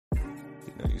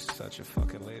such a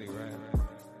fucking lady, right?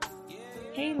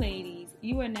 Hey ladies,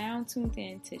 you are now tuned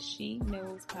in to She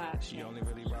Knows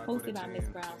Podcast, hosted by Miss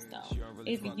Brownstone.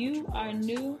 If you are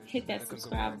new, hit that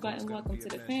subscribe button. Welcome to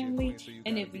the family.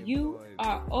 And if you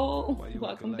are old,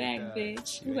 welcome back,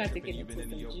 bitch. We about to get into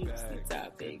some juicy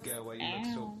topics.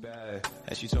 Ow.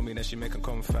 And she told me that she make her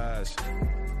come fast.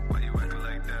 Why you acting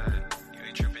like that? You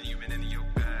ain't tripping, you been in your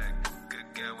bag.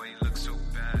 Good girl, why you look so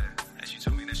bad? And she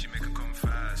told me that she make her come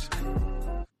fast.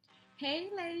 Hey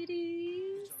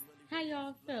ladies, how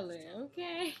y'all feeling?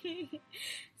 Okay.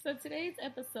 So today's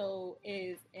episode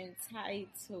is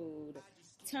entitled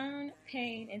Turn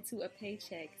Pain into a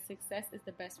Paycheck. Success is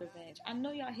the best revenge. I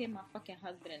know y'all hear my fucking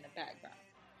husband in the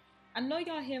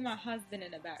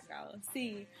background.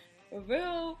 See,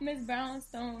 real Miss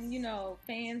Brownstone,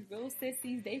 fans, real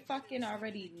sissies, they fucking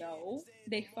already know.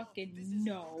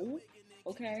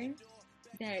 Okay?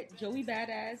 That Joey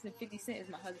Badass and 50 Cent is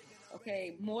my husband.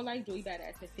 Okay, more like Joey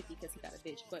Badass than 50 because he got a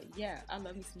bitch. But yeah, I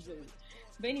love me some Joey.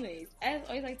 But anyways, as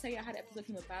always, I tell you how the episode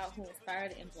came about, who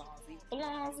inspired it, and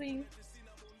Blondie.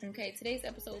 Okay, today's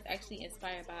episode is actually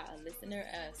inspired by a listener,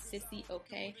 Sissy.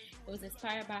 Okay, it was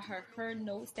inspired by her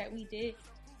notes that we did.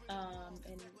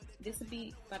 And this will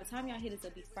be, by the time y'all hear this,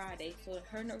 it'll be Friday. So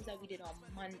her notes that we did on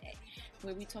Monday,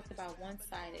 where we talked about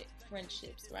one-sided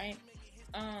friendships, right?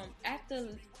 After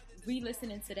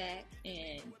re-listening to that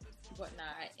and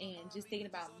whatnot, and just thinking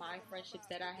about my friendships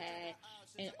that I had,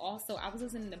 and also I was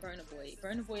listening to Burna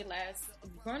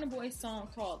Boy's song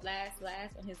called Last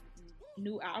on his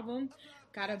new album.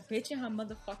 Got a bitch in her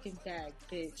motherfucking bag,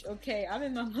 bitch. Okay, I'm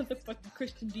in my motherfucking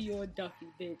Christian Dior Duffy,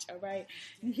 bitch. All right,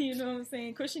 you know what I'm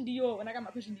saying? Christian Dior. When I got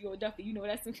my Christian Dior Duffy,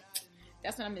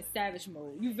 that's when I'm in savage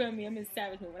mode. You feel me? I'm in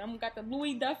savage mode. When I got the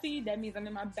Louis Duffy, that means I'm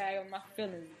in my bag, on my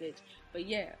feelings, bitch. But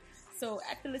yeah. So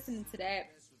after listening to that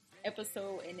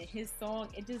episode and then his song,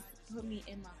 it just put me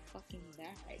in my fucking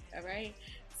bag, alright?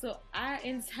 So I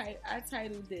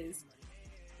titled this,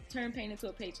 Turn Pain into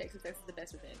a Paycheck, Success is the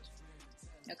Best Revenge.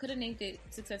 I could have named it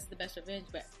Success is the Best Revenge,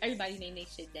 but everybody named their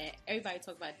shit that. Everybody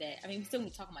talk about that. I mean, we still gonna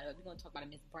be talking about it, but we're gonna talk about it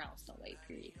Miss Brownstone way,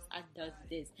 period. I does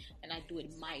this, and I do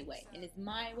it my way. And it's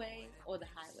my way or the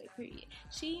highway, period.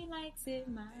 She likes it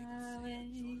my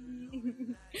way.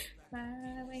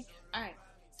 My way. Alright.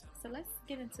 So let's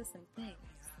get into some things,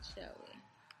 shall we?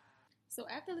 So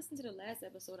after listening to the last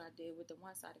episode I did with the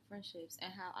one-sided friendships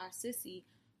and how our sissy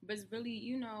was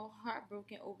really,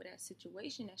 heartbroken over that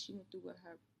situation that she went through with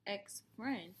her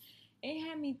ex-friend, it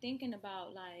had me thinking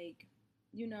about,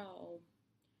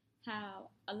 how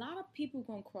a lot of people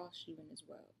gonna cross you in this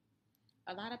world.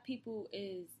 A lot of people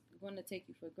is gonna take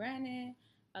you for granted.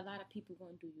 A lot of people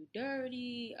gonna do you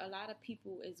dirty. A lot of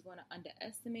people is gonna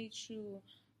underestimate you.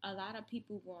 A lot of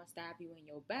people going to stab you in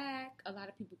your back. A lot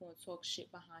of people going to talk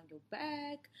shit behind your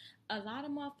back. A lot of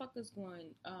motherfuckers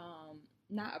going to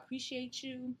not appreciate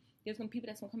you. There's going to be people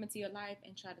that's going to come into your life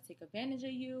and try to take advantage of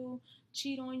you,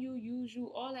 cheat on you, use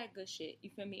you, all that good shit.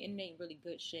 You feel me? And it ain't really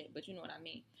good shit, but you know what I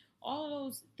mean. All of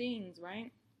those things,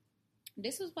 right?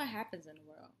 This is what happens in the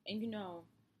world. And,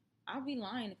 I'll be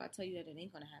lying if I tell you that it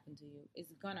ain't going to happen to you.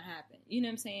 It's going to happen. You know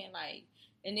what I'm saying?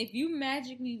 And if you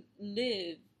magically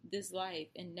live this life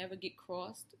and never get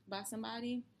crossed by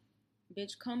somebody,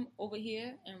 bitch, come over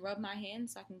here and rub my hand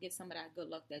so I can get some of that good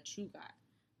luck that you got.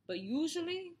 But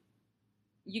usually,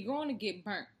 you're going to get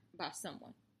burnt by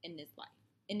someone in this life.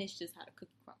 And it's just how the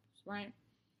cookie crumbles, right?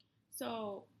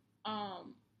 So,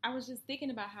 I was just thinking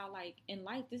about how, in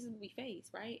life, this is what we face,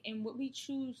 right? And what we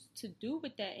choose to do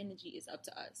with that energy is up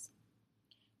to us.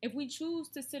 If we choose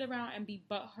to sit around and be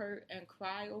butthurt and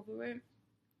cry over it,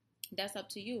 that's up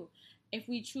to you. If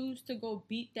we choose to go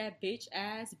beat that bitch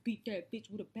ass, beat that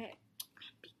bitch with a bat,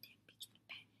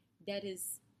 that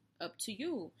is up to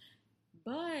you.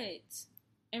 But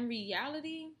in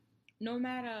reality, no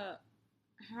matter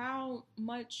how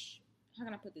much, how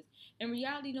can I put this? In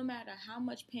reality, no matter how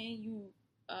much pain you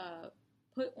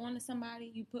put onto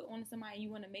somebody, you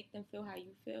want to make them feel how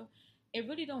you feel, it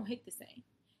really don't hit the same.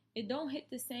 It don't hit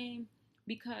the same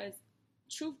because,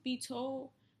 truth be told,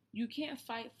 you can't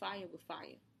fight fire with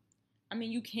fire. I mean,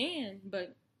 you can,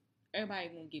 but everybody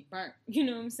gonna get burnt. You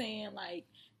know what I'm saying?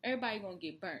 Everybody gonna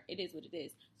get burnt. It is what it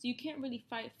is. So you can't really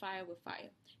fight fire with fire.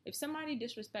 If somebody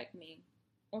disrespect me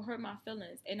or hurt my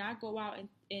feelings and I go out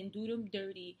and do them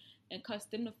dirty and cuss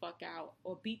them the fuck out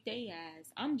or beat their ass,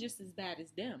 I'm just as bad as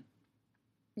them.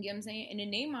 You know what I'm saying? And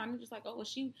in their mind, I'm just like, oh, well,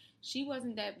 she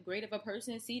wasn't that great of a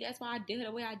person. See, that's why I did her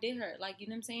the way I did her. You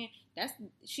know what I'm saying?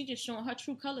 She just showing her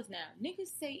true colors now. Niggas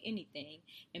say anything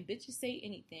and bitches say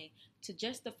anything to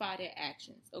justify their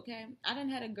actions, okay? I done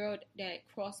had a girl that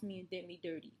crossed me and did me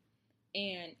dirty.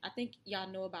 And I think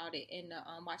y'all know about it in the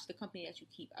Watch the Company That You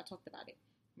Keep. I talked about it,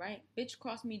 right? Bitch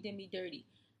crossed me, did me dirty.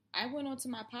 I went onto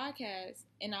my podcast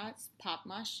and I popped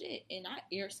my shit and I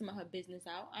aired some of her business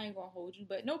out. I ain't gonna hold you,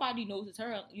 but nobody knows it's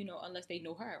her, unless they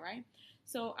know her, right?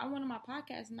 So I went on my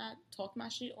podcast and I talked my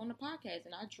shit on the podcast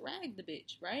and I dragged the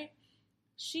bitch, right?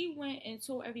 She went and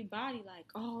told everybody like,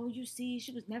 oh, you see,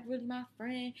 she was never really my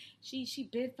friend. She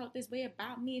been felt this way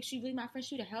about me. If she really my friend,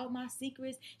 she would have held my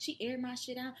secrets. She aired my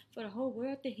shit out for the whole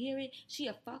world to hear it. She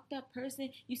a fucked up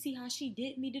person. You see how she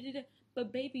did me, da-da-da.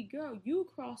 But baby girl, you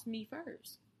crossed me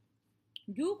first.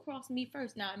 You crossed me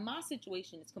first. Now, in my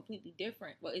situation, it's completely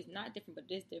different. Well, it's not different, but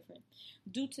it is different.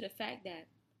 Due to the fact that,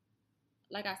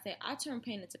 like I said, I turn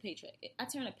pain into paycheck. I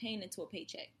turn a pain into a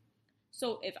paycheck.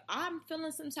 So if I'm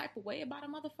feeling some type of way about a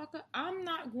motherfucker, I'm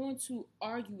not going to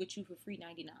argue with you for free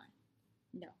 99.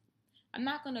 No. I'm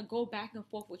not going to go back and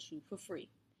forth with you for free.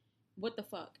 What the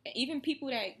fuck? Even people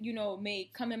that, may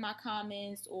come in my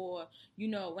comments or,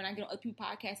 when I get on other people's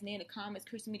podcasts and they're in the comments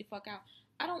cursing me the fuck out,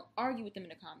 I don't argue with them in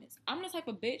the comments. I'm the type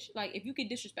of bitch, like, if you get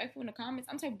disrespectful in the comments,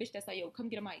 I'm the type of bitch that's like, yo, come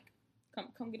get a mic.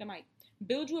 Come get a mic.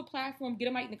 Build you a platform, get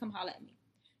a mic, and then come holler at me.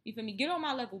 You feel me? Get on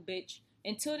my level, bitch.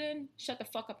 Until then, shut the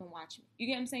fuck up and watch me. You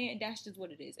get what I'm saying? That's just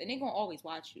what it is. And they gonna always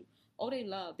watch you. Oh, they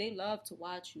love to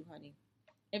watch you, honey.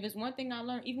 If it's one thing I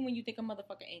learned, even when you think a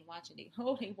motherfucker ain't watching, they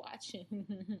watching.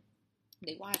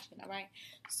 They watching, all right?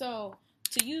 So,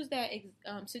 to use that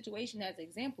situation as an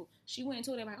example, she went and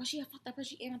told everybody, oh, she a fucked up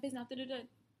person, she ate my business, da-da-da.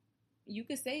 You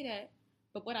could say that,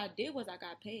 but what I did was I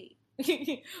got paid.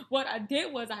 What I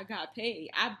did was I got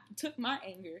paid. I took my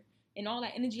anger and all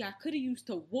that energy I could have used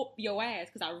to whoop your ass,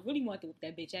 because I really wanted to whoop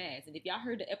that bitch ass. And if y'all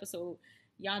heard the episode,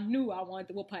 y'all knew I wanted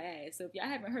to whoop her ass. So if y'all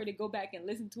haven't heard it, go back and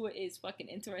listen to it. It's fucking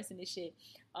interesting as shit.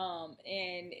 And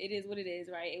it is what it is,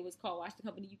 right? It was called Watch the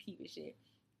Company You Keep and shit.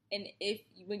 And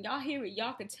when y'all hear it,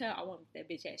 y'all can tell I want that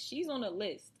bitch ass. She's on a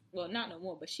list. Well, not no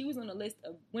more, but she was on a list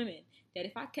of women that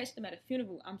if I catch them at a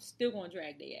funeral, I'm still going to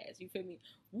drag their ass. You feel me?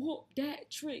 Whoop that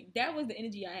trick. That was the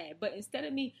energy I had. But instead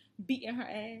of me beating her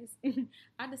ass,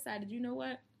 I decided, you know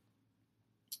what?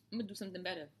 I'm going to do something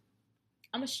better.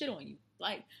 I'm going to shit on you.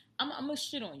 Like, I'm going to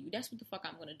shit on you. That's what the fuck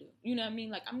I'm going to do. You know what I mean?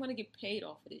 Like, I'm going to get paid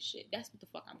off of this shit. That's what the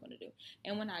fuck I'm going to do.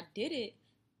 And when I did it,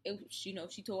 she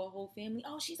told her whole family,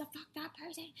 oh, she's a fucked up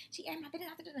person. She aired my business.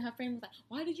 And her friend was like,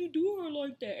 why did you do her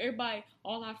like that? Everybody,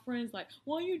 all our friends like,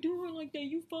 why you do her like that?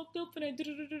 You fucked up for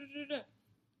that.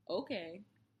 Okay.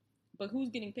 But who's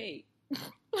getting paid?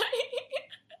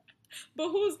 But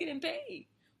who's getting paid?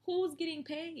 Who's getting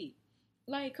paid?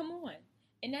 Like, come on.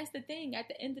 And that's the thing. At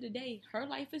the end of the day, her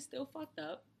life is still fucked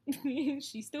up.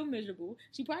 She's still miserable.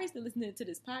 She probably still listening to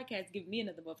this podcast, giving me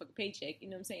another motherfucking paycheck. You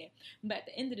know what I'm saying? But at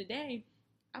the end of the day,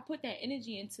 I put that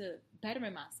energy into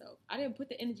bettering myself. I didn't put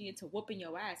the energy into whooping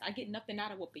your ass. I get nothing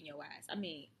out of whooping your ass. I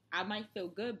mean, I might feel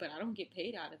good, but I don't get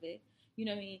paid out of it. You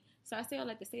know what I mean? So I say I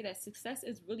like to say that success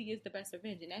really is the best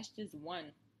revenge. And that's just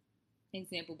one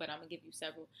example, but I'm going to give you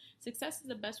several. Success is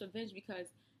the best revenge because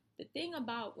the thing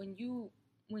about when you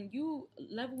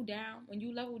level down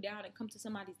and come to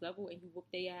somebody's level and you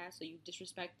whoop their ass or you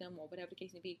disrespect them or whatever the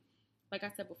case may be, like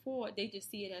I said before, they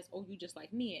just see it as, oh, you just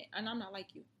like me, and I'm not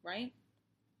like you, right?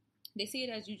 They see it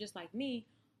as you just like me,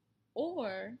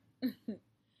 or,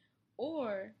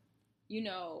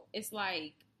 it's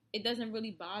like, it doesn't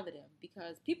really bother them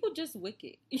because people just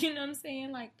wicked. You know what I'm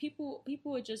saying? Like, people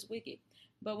are just wicked.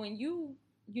 But when people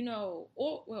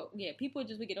are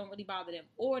just wicked, don't really bother them.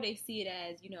 Or they see it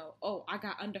as, oh, I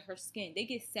got under her skin. They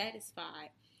get satisfied.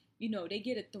 They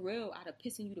get a thrill out of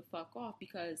pissing you the fuck off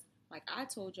because, like I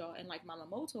told y'all, and like Mama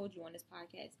Mo told you on this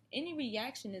podcast, any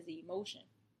reaction is an emotion.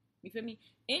 You feel me?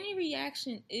 Any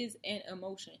reaction is an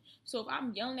emotion. So if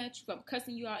I'm yelling at you, if I'm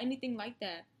cussing you out, anything like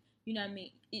that, you know what I mean?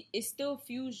 It still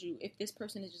fuels you. If this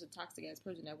person is just a toxic ass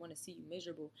person that want to see you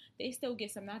miserable, they still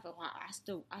get something out of it. Wow, I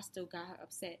still got her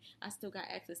upset. I still got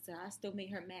access to her. I still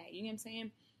made her mad. You know what I'm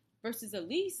saying? Versus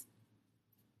Elise,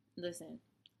 listen,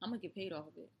 I'm gonna get paid off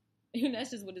of it.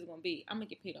 That's just what it's gonna be. I'm gonna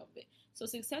get paid off of it. So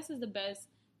success is the best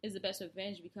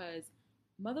revenge because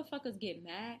motherfuckers get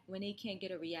mad when they can't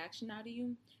get a reaction out of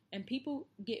you, and people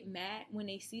get mad when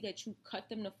they see that you cut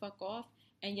them the fuck off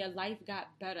and your life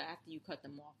got better after you cut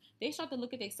them off. They start to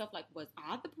look at themselves like, was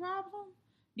I the problem?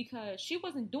 Because she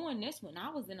wasn't doing this when I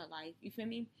was in her life. You feel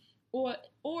me? Or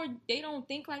they don't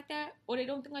think like that, or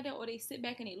they sit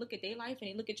back and they look at their life and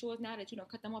they look at yours now that you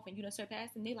don't cut them off and you don't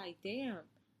surpass them. They like, damn,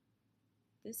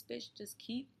 this bitch just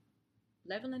keep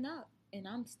leveling up and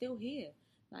I'm still here.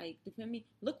 Like, you feel me?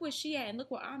 Look where she at and look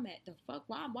where I'm at. The fuck?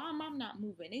 Why am I not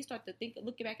moving? They start to think,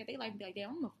 looking back at their life and be like,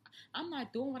 damn, I'm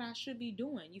not doing what I should be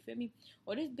doing. You feel me?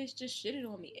 Or this bitch just shitted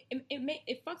on me.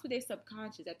 It fucks with their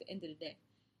subconscious at the end of the day.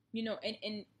 You know,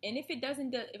 and if it doesn't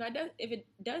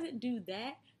do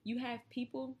that, you have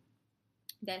people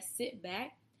that sit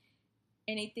back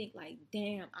and they think like,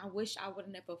 damn, I wish I would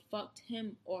have never fucked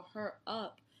him or her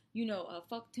up,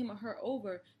 fucked him or her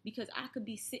over, because I could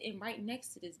be sitting right next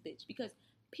to this bitch. Because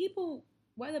people,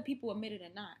 whether people admit it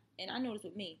or not, and I know this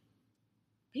with me,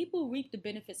 people reap the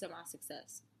benefits of my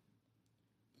success.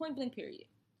 Point blank, period.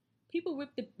 People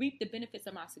reap the benefits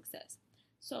of my success.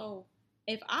 So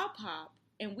if I pop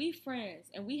and we friends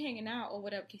and we hanging out or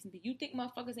whatever case may be, you think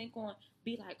motherfuckers ain't gonna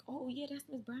be like, oh yeah, that's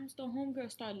Miss Brownstone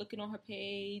homegirl. Start looking on her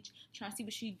page, trying to see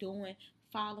what she doing,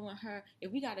 following her.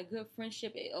 If we got a good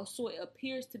friendship, or so it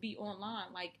appears to be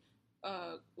online, like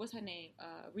what's her name,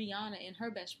 Rihanna and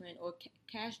her best friend, or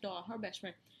Cash Doll and her best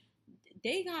friend,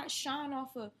 they got shine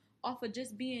off of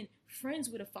just being friends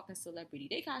with a fucking celebrity.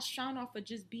 They got shine off of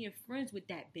just being friends with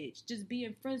that bitch, just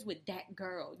being friends with that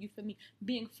girl. You feel me?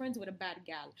 Being friends with a bad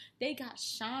gal. They got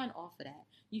shine off of that.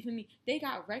 You feel me? They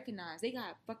got recognized. They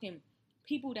got fucking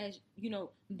people that,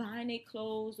 buying their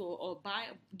clothes or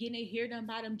getting their hair done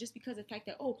by them just because of the fact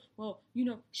that, oh, well,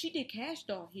 she did Cash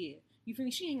Doll here. You feel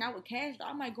me? She hang out with Cash Doll.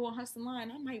 I might go on her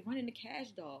salon. I might run into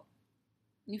Cash Doll.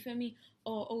 You feel me?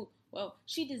 Oh, well,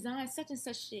 she designed such and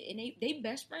such shit, and they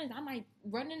best friends. I might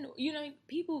run into,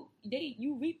 people.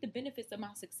 You reap the benefits of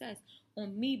my success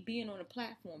on me being on a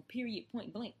platform. Period.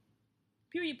 Point blank.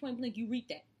 Period. Point blank. You reap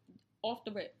that off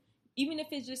the rip. Even if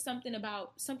it's just something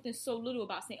so little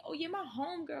about saying, oh yeah, my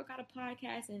homegirl got a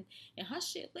podcast and her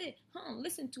shit lit.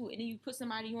 Listen to it, and then you put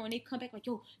somebody on, they come back like,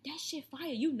 yo, that shit fire.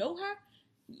 You know her?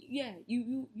 Yeah,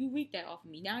 you reap that off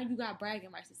of me. Now you got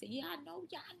bragging rights to say, yeah, I know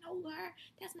her.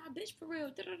 That's my bitch for real.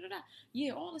 Da, da, da, da.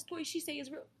 Yeah, all the stories she say is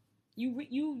real.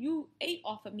 You ate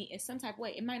off of me in some type of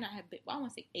way. It might not have been, well, I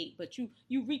won't say ate, but you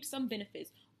reap some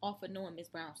benefits off of knowing Miss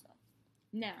Brownstone.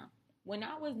 Now, when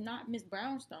I was not Miss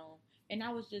Brownstone and I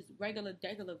was just regular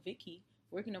Vicky,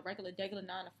 working a regular 9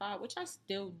 to 5, which I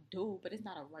still do, but it's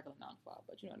not a regular 9 to 5,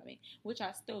 but you know what I mean, which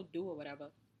I still do or whatever.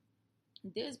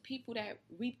 There's people that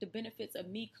reap the benefits of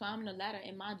me climbing the ladder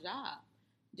in my job.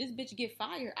 This bitch get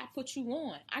fired, I put you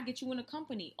on. I get you in a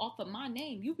company off of my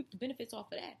name. You reap the benefits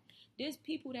off of that. There's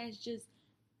people that's just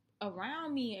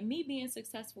around me and me being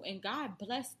successful, and God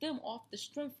bless them off the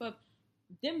strength of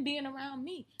them being around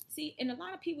me. See, and a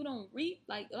lot of people don't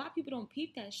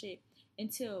peep that shit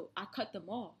until I cut them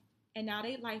off. And now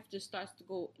their life just starts to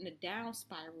go in a down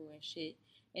spiral and shit.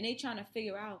 And they trying to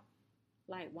figure out,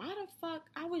 like, why the fuck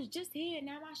I was just here and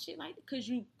now my shit like, because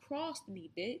you crossed me,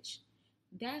 bitch.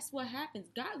 That's what happens.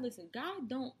 God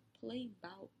don't play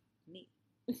about me.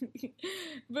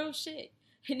 Real shit.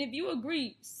 And if you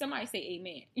agree, somebody say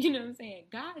amen. You know what I'm saying?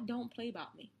 God don't play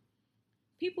about me.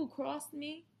 People cross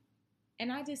me,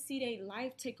 and I just see their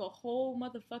life take a whole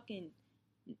motherfucking,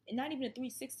 not even a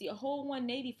 360, a whole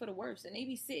 180 for the worst. And they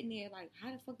be sitting there like,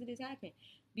 how the fuck did this happen?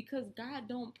 Because God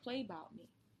don't play about me.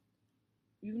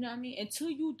 You know what I mean? Until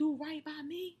you do right by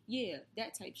me. Yeah,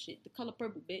 that type shit. The color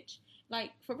purple, bitch. Like,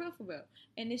 for real, for real.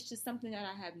 And it's just something that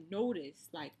I have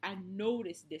noticed. Like, I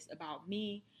noticed this about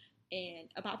me and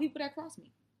about people that cross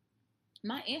me.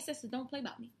 My ancestors don't play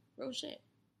about me. Real shit.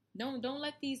 Don't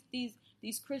let these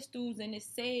crystals and this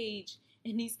sage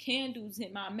and these candles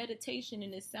and my meditation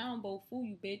and this sound bowl fool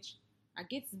you, bitch. I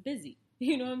gets busy.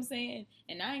 You know what I'm saying?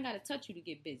 And I ain't got to touch you to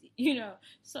get busy.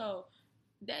 So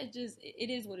that just, it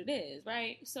is what it is,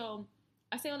 right? So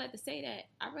I say all that to say that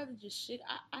I'd rather just shit.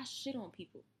 I shit on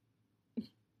people.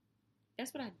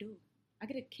 That's what I do. I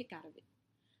get a kick out of it.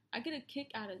 I get a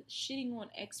kick out of shitting on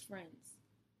ex-friends.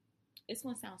 It's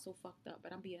going to sound so fucked up,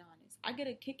 but I'm being honest. I get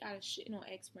a kick out of shitting on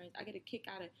ex-friends. I get a kick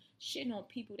out of shitting on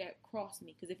people that cross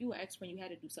me. Because if you were an ex-friend, you had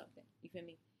to do something. You feel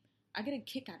me? I get a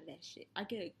kick out of that shit. I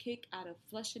get a kick out of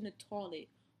flushing the toilet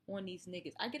on these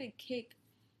niggas. I get a kick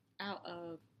out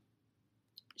of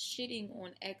shitting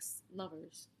on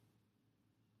ex-lovers.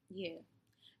 Yeah.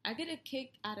 I get a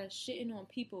kick out of shitting on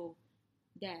people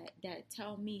that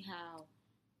tell me how,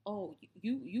 oh,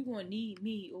 you gonna need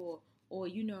me, or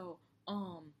you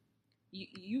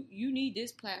need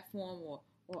this platform, or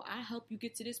I help you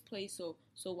get to this place,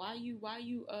 so why you what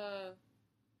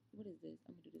is this?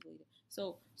 I'm gonna do this later.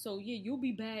 So yeah, you'll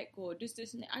be back, or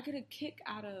this and that. I get a kick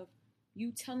out of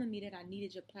you telling me that I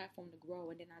needed your platform to grow,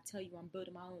 and then I tell you I'm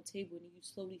building my own table, and then you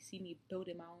slowly see me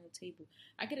building my own table.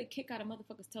 I get a kick out of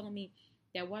motherfuckers telling me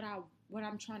that what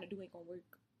I'm trying to do ain't gonna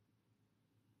work,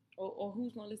 or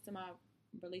who's gonna listen to my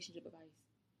relationship advice,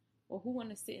 or who want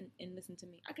to sit and listen to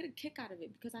me. I get a kick out of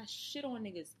it because I shit on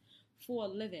niggas for a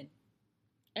living.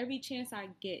 Every chance I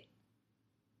get,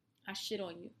 I shit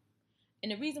on you.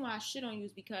 And the reason why I shit on you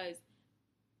is because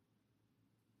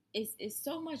it's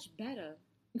so much better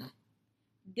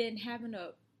than having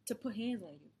to put hands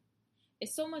on you.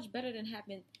 It's so much better than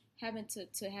having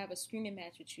to have a screaming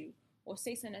match with you or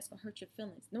say something that's gonna hurt your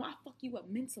feelings. No, I fuck you up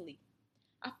mentally.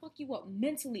 I fuck you up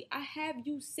mentally. I have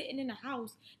you sitting in the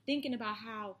house thinking about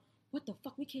how, what the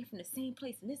fuck, we came from the same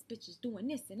place and this bitch is doing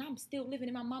this and I'm still living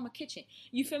in my mama kitchen.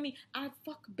 You feel me? I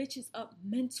fuck bitches up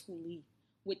mentally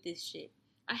with this shit.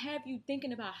 I have you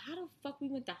thinking about how the fuck we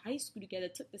went to high school together,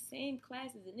 took the same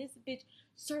classes, and this bitch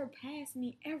surpassed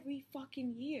me every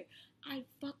fucking year. I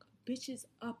fuck bitches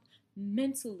up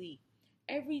mentally.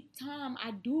 Every time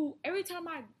I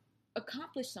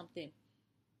accomplish something,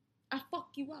 I fuck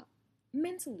you up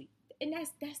mentally. And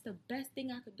that's the best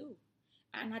thing I could do.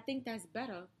 And I think that's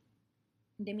better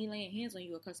than me laying hands on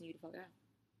you or cussing you the fuck out.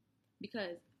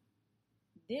 Because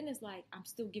then it's like I'm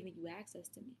still giving you access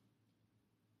to me.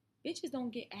 Bitches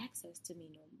don't get access to me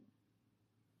no more.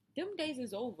 Them days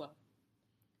is over.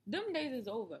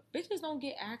 Bitches don't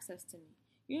get access to me.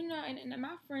 You know, and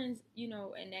my friends, you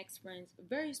know, and ex-friends,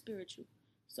 very spiritual.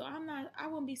 So I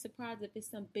wouldn't be surprised if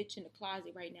it's some bitch in the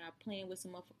closet right now playing with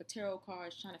some motherfucking tarot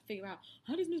cards trying to figure out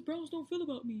how does Miss Brownstone feel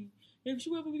about me? If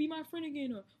she will ever be my friend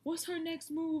again, or what's her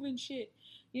next move and shit.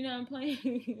 You know, I'm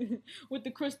playing with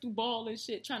the crystal ball and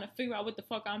shit, trying to figure out what the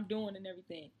fuck I'm doing and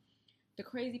everything. The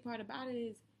crazy part about it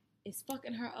is, it's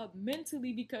fucking her up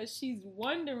mentally because she's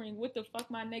wondering what the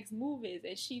fuck my next move is,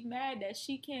 and she mad that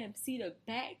she can't see the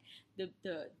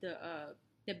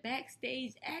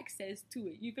backstage access to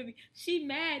it. You feel me? She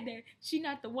mad that she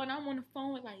not the one I'm on the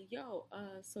phone with, like, yo,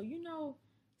 so you know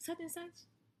such and such?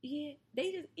 Yeah,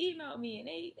 they just emailed me and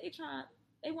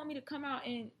they want me to come out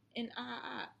and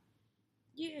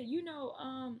yeah, you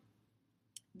know,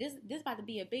 this about to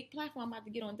be a big platform I'm about to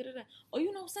get on. Oh,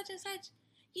 you know such and such?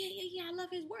 Yeah, I love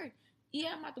his work.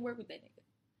 Yeah, I'm about to work with that nigga.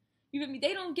 You feel me?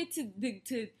 They don't get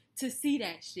to see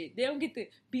that shit. They don't get to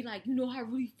be like, you know, I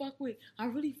really fuck with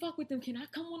them. Can I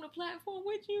come on the platform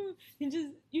with you and just,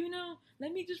 you know,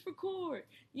 let me just record?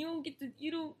 You don't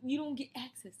get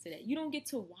access to that. You don't get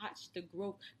to watch the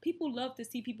growth. People love to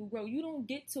see people grow. You don't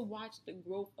get to watch the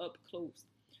growth up close.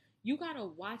 You gotta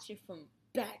watch it from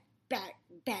back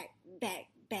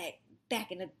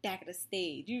in the back of the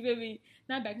stage. You feel me?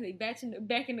 Not back in the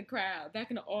back in the crowd, back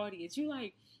in the audience. You're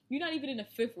not even in the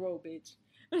fifth row, bitch.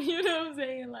 You know what I'm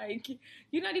saying? Like,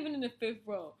 you're not even in the fifth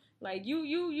row. Like, you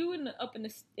up in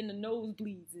the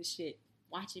nosebleeds and shit,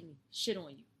 watching me shit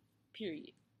on you.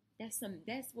 Period. That's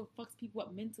what fucks people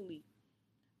up mentally.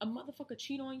 A motherfucker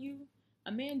cheat on you.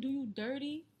 A man do you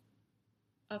dirty.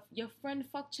 Your friend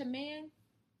fucked your man.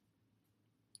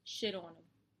 Shit on him.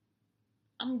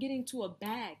 I'm getting to a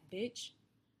bag, bitch.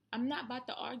 I'm not about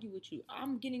to argue with you.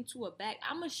 I'm getting to a bag.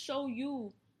 I'm gonna show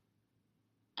you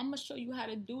how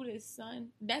to do this, son.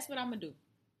 That's what I'm gonna do.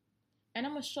 And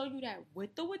I'm gonna show you that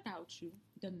with or without you,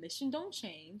 the mission don't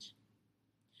change.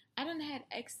 I done had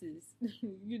exes,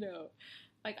 you know,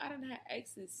 like I done had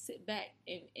exes sit back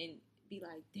and be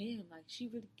like, damn, like she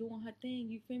really doing her thing,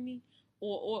 you feel me?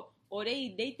 Or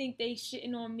they think they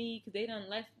shitting on me because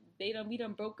we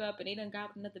done broke up and they done got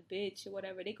with another bitch or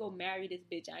whatever. They go marry this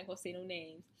bitch. I ain't gonna say no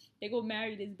names. They go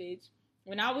marry this bitch.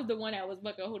 When I was the one that was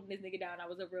fucking holding this nigga down, I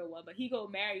was a real one. But he go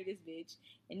marry this bitch,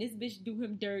 and this bitch do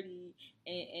him dirty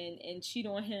and cheat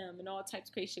on him and all types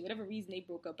of crazy shit. Whatever reason they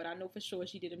broke up, but I know for sure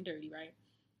she did him dirty, right?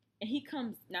 And he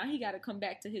got to come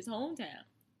back to his hometown.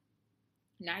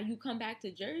 Now you come back to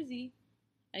Jersey,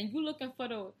 and you looking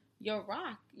for your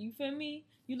rock. You feel me?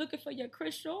 You looking for your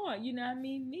Chris Shaw, you know what I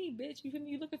mean? Me, bitch. You feel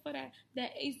me? You looking for that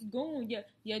Ace Goon,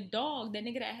 your dog, that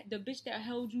nigga, the bitch that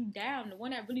held you down, the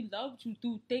one that really loved you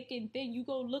through thick and thin. You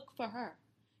go look for her.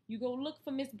 You go look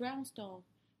for Miss Brownstone,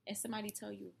 and somebody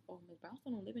tell you, oh, Miss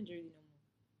Brownstone don't live in Jersey no more.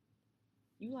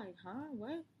 You like, huh?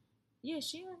 What? Yeah,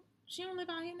 she don't live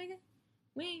out here, nigga.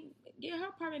 Her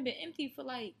apartment been empty for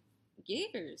like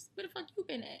years. Where the fuck you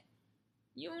been at?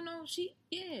 You don't know she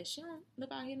don't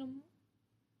live out here no more.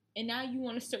 And now you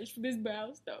want to search for this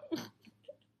brownstone.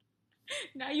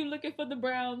 Now you looking for the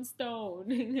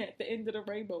brownstone at the end of the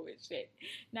rainbow and shit.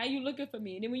 Now you looking for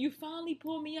me. And then when you finally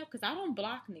pull me up, because I don't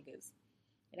block niggas.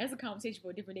 And that's a conversation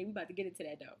for a different day. We about to get into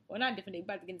that though. Well, not a different day. We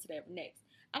about to get into that next.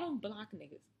 I don't block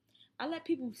niggas. I let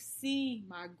people see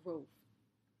my growth.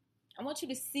 I want you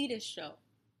to see this show.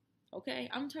 Okay?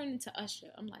 I'm turning to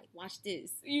Usher. I'm like, watch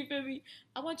this. You feel me?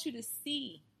 I want you to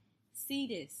see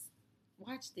this.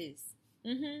 Watch this.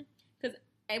 Because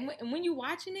and when you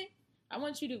watching it,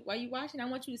 while you watching, I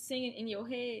want you to sing it in your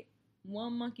head.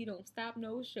 One monkey don't stop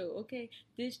no show, okay?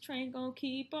 This train gon'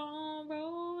 keep on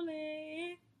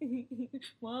rolling.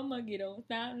 One monkey don't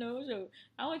stop no show.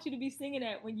 I want you to be singing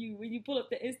that when you pull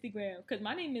up the Instagram, cause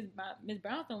my name is Miss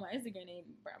Brownstone. My Instagram name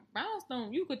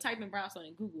Brownstone. You could type in Brownstone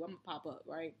in Google. I'm gonna pop up,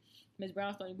 right? Miss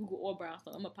Brownstone in Google or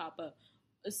Brownstone. I'm gonna pop up.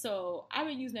 So I've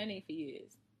been using that name for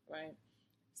years, right?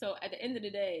 So at the end of the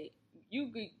day,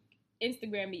 you could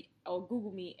Instagram me or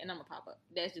Google me, and I'm gonna pop up.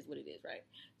 That's just what it is, right?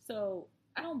 So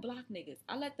I don't block niggas.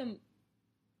 I let them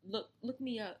look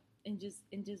me up and just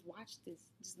watch this.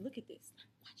 Just look at this.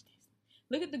 Watch this.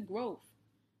 Look at the growth.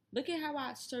 Look at how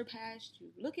I surpassed you.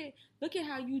 Look at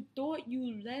how you thought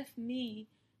you left me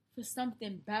for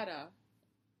something better,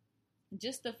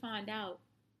 just to find out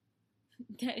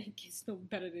that it gets no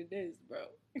better than this, bro.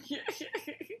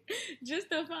 Just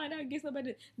to find out it gets no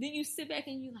better. Then you sit back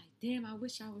and you like, damn, I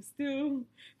wish I was still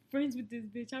friends with this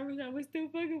bitch. I wish I was still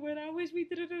fucking with her. I wish we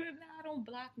did it. Nah, don't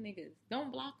block niggas.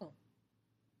 Don't block them.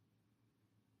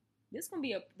 This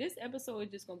episode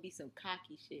is just gonna be some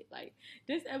cocky shit. Like,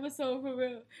 this episode for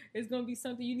real is gonna be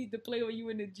something you need to play when you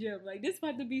in the gym. Like, this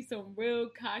about to be some real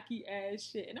cocky ass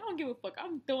shit. And I don't give a fuck.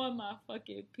 I'm throwing my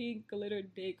fucking pink glitter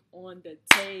dick on the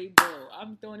table.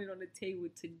 I'm throwing it on the table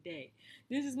today.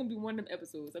 This is gonna be one of them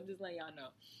episodes. I'm just letting y'all know.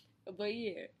 But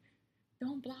yeah,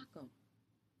 don't block them.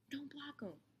 Don't block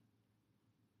them.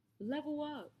 Level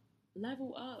up.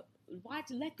 Level up. Watch.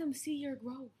 Let them see your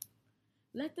growth.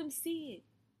 Let them see it.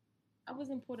 I was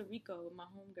in Puerto Rico with my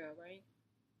homegirl, right?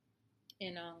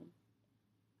 And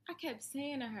I kept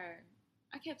saying to her,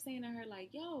 like,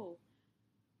 yo,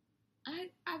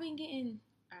 I've been getting,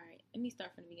 all right, let me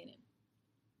start from the beginning.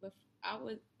 But I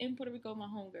was in Puerto Rico with my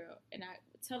homegirl, and I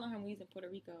telling her we was in Puerto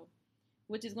Rico,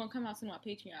 which is gonna come out soon on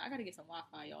my Patreon. I gotta get some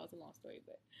Wi-Fi, y'all. It's a long story,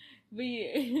 but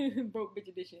yeah, broke bitch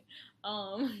edition. But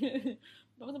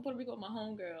I was in Puerto Rico with my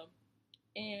homegirl.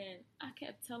 And I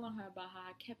kept telling her about how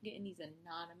I kept getting these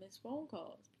anonymous phone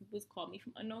calls. People was calling me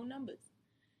from unknown numbers.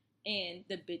 And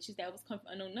the bitches that was coming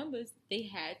from unknown numbers, they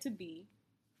had to be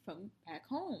from back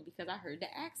home because I heard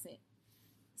the accent.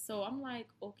 So I'm like,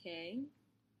 okay.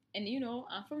 And you know,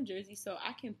 I'm from Jersey, so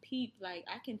I can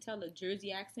I can tell a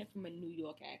Jersey accent from a New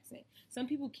York accent. Some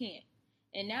people can't.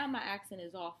 And now my accent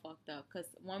is all fucked up because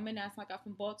one minute I sound like I'm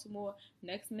from Baltimore,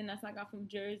 next minute I sound like I'm from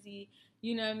Jersey.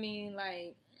 You know what I mean?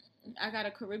 Like, I got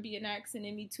a Caribbean accent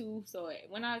in me too, so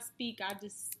when I speak, I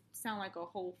just sound like a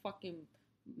whole fucking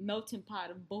melting pot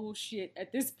of bullshit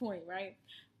at this point, right?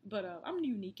 But I'm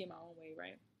unique in my own way,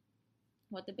 right?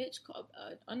 What the bitch called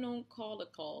unknown caller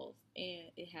calls, and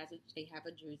they have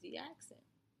a Jersey accent.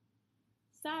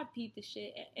 So I peep the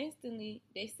shit, and instantly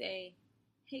they say,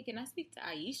 "Hey, can I speak to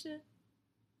Aisha?"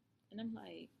 And I'm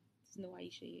like, "There's no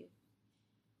Aisha here,"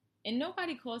 and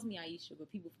nobody calls me Aisha,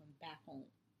 but people from back home,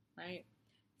 right?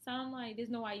 So I'm like,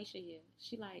 there's no Aisha here.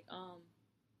 She like,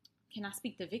 can I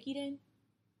speak to Vicky then?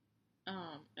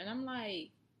 And I'm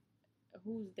like,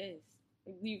 who's this?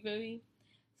 You feel me?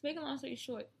 So make a long story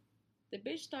short, the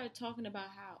bitch started talking about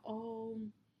how, oh,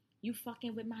 you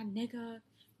fucking with my nigga,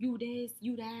 you this,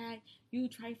 you that, you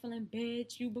trifling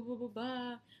bitch, you blah, blah, blah,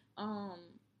 blah.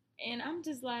 And I'm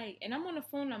just like, and I'm on the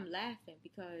phone, I'm laughing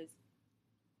because,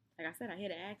 like I said, I hear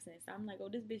the accent. So I'm like, oh,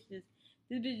 this bitch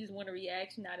just want a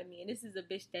reaction out of me. And this is a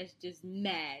bitch that's just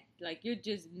mad. Like, you're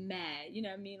just mad. You know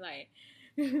what I mean? Like,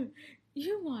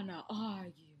 you want to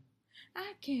argue.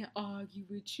 I can't argue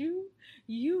with you.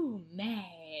 You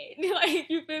mad. Like,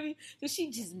 you feel me? So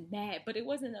she just mad. But it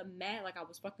wasn't a mad like I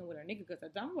was fucking with her nigga because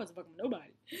I wasn't fucking with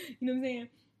nobody. You know what I'm saying?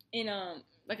 And,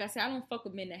 like I said, I don't fuck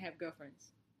with men that have girlfriends.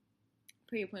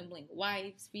 Period, point blank.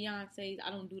 Wives, fiancés, I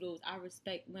don't do those. I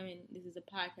respect women. This is a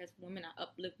podcast for women. I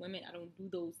uplift women. I don't do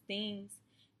those things.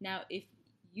 Now, if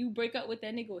you break up with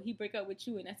that nigga or he break up with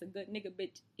you and that's a good nigga,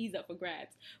 bitch, he's up for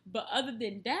grabs. But other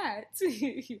than that,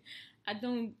 I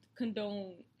don't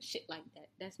condone shit like that.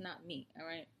 That's not me, all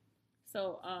right?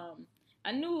 So,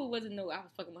 I knew it wasn't I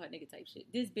was fucking with her nigga type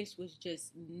shit. This bitch was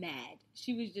just mad.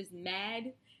 She was just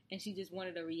mad. And she just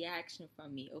wanted a reaction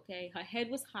from me, okay? Her head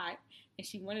was hot, and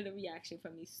she wanted a reaction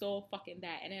from me so fucking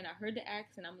bad. And then I heard the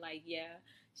accent, I'm like, yeah,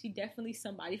 she definitely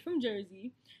somebody from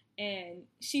Jersey, and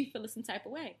she feels some type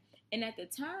of way. And at the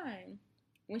time,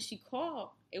 when she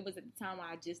called, it was at the time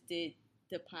I just did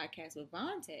the podcast with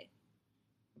Vontae,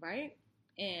 right?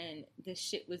 And the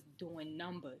shit was doing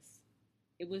numbers.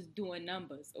 It was doing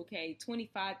numbers, okay?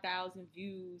 25,000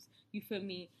 views, you feel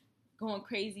me? Going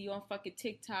crazy on fucking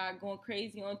TikTok, going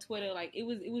crazy on Twitter. Like, it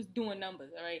was doing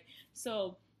numbers, all right?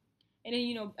 So, and then,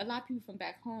 you know, a lot of people from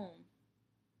back home,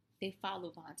 they follow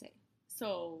Vontae.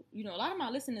 So, you know, a lot of my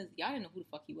listeners, y'all didn't know who the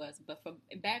fuck he was. But from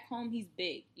back home, he's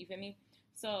big. You feel me?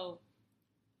 So,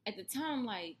 at the time,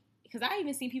 like, because I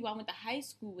even seen people I went to high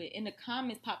school with in the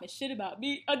comments popping shit about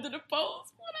me under the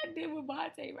post what I did with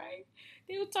Vontae, right?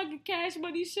 They were talking Cash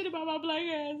Money shit about my black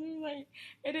ass. It was like,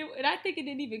 and I think it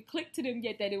didn't even click to them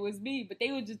yet that it was me, but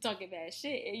they were just talking bad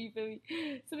shit. And you feel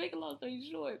me? So make a long story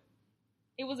short,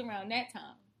 it was around that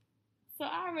time. So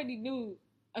I already knew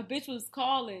a bitch was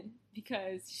calling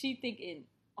because she thinking,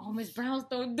 oh, Miss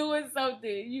Brownstone doing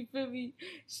something. You feel me?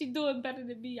 She doing better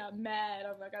than me. I'm mad.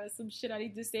 I got some shit I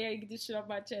need to say. I get this shit off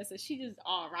my chest. So she just,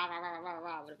 rah, rah, rah, rah,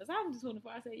 rah, whatever. So I'm just holding the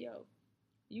phone. I say, yo,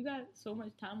 you got so much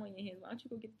time on your hands. Why don't you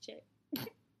go get the check?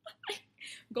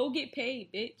 Go get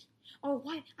paid, bitch. Oh,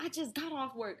 what? I just got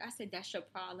off work. I said, that's your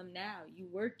problem now. You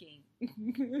working.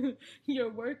 You're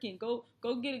working. Go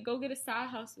get it. Go get a side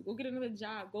hustle. Go get another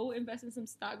job. Go invest in some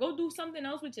stock. Go do something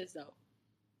else with yourself.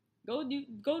 Go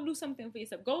do something for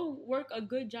yourself. Go work a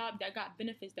good job that got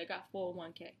benefits, that got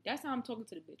 401k. That's how I'm talking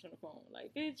to the bitch on the phone.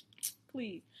 Like, bitch,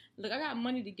 please. Look, I got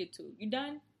money to get to. You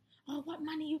done? Oh, what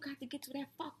money you got to get to that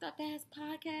fucked up ass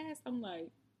podcast? I'm like,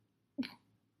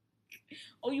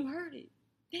 oh, you heard it.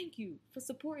 Thank you for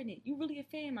supporting it. You really a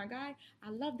fan, my guy. I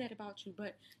love that about you.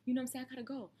 But you know what I'm saying? I gotta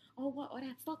go. Oh, what? Oh,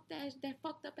 that fucked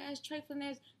up ass trifling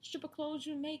ass stripper clothes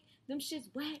you make. Them shit's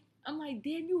whack. I'm like,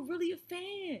 damn, you really a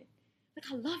fan.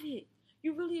 Like, I love it.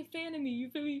 You really a fan of me. You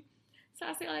feel me? So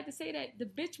I like to say that the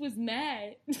bitch was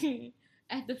mad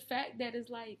at the fact that it's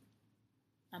like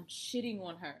I'm shitting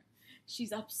on her.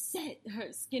 She's upset.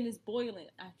 Her skin is boiling.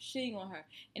 I'm shitting on her.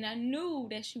 And I knew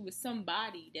that she was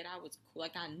somebody that I was,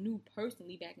 like, I knew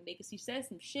personally back in the day. Because she said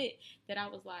some shit that I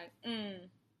was like,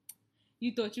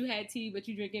 you thought you had tea, but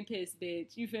you drinking piss,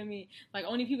 bitch. You feel me? Like,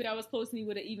 only people that was close to me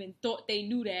would have even thought they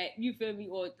knew that. You feel me?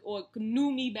 Or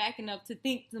knew me back enough to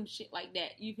think some shit like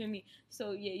that. You feel me?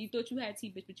 So, yeah, you thought you had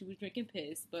tea, bitch, but you was drinking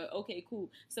piss. But, okay, cool.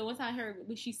 So, once I heard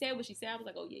what she said, I was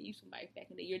like, oh, yeah, you somebody back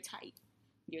in the day. You're tight.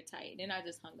 You're tight. Then I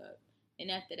just hung up. And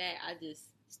after that, I just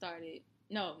started,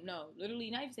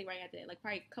 literally, not even say right after that, like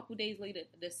probably a couple days later,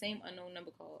 the same unknown number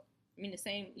called.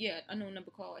 Unknown number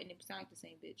called, and it sounded like the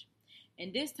same bitch.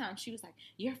 And this time, she was like,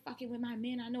 you're fucking with my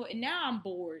man, I know it. And now I'm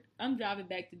bored. I'm driving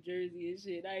back to Jersey and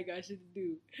shit. I ain't got shit to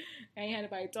do. I ain't had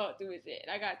nobody to talk to and shit.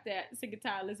 I got that sick and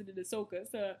tired listening to Soca.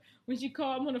 So when she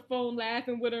called, I'm on the phone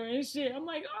laughing with her and shit. I'm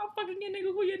like, oh, fucking your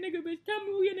nigga. Who your nigga, bitch? Tell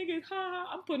me who your nigga is. Ha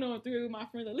ha. I'm putting on 3 with my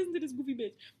friends. Like, listen to this goofy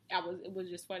bitch. It was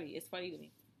just funny. It's funny to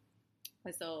me.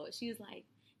 And so she was like,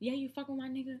 yeah, you fucking my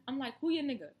nigga? I'm like, who your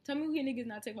nigga? Tell me who your nigga is,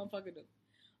 not take my fucking nigga.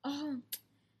 Oh,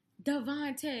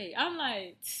 Devontae. I'm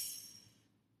like,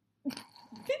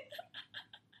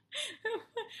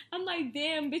 I'm like,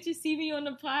 damn, bitches see me on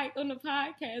the podcast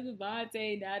with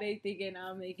Vontae. Now they thinking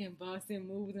I'm making Boston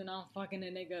moves and I'm fucking a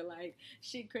nigga. Like,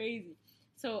 shit crazy.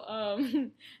 So,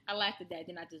 I laughed at that.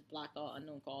 Then I just blocked all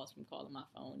unknown calls from calling my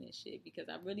phone and shit because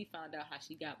I really found out how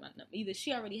she got my number. Either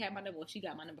she already had my number or she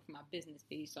got my number from my business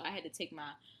page. So I had to take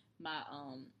my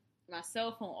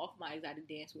cell phone off my Exotic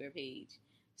Dancewear page.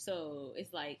 So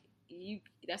it's like,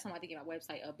 that's how I'm thinking my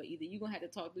website up, but either you're gonna have to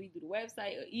talk to me through the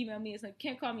website or email me or something.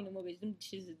 Can't call me no more, bitch.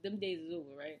 Them days is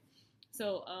over, right?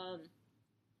 So,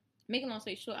 making a long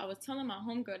story short, I was telling my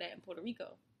homegirl that in Puerto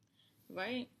Rico,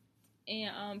 right?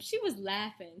 And she was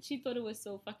laughing. She thought it was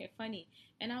so fucking funny.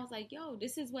 And I was like, yo,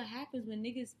 this is what happens when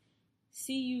niggas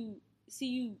see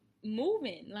you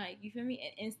moving. Like, you feel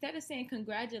me? And instead of saying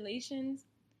congratulations,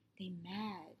 they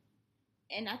mad.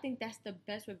 And I think that's the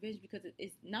best revenge because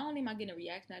it's not only am I getting a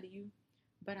reaction out of you,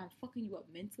 but I'm fucking you up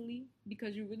mentally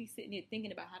because you're really sitting there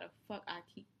thinking about how the fuck I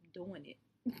keep doing it.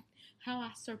 How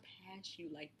I surpass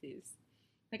you like this.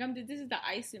 Like, this is the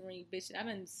icing ring, bitch. I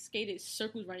done skated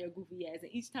circles around your goofy ass.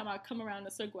 And each time I come around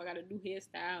the circle, I got a new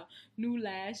hairstyle, new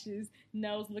lashes,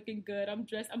 nails looking good. I'm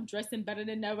dressing better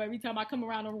than ever. Every time I come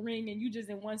around a ring and you just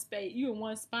in one spot,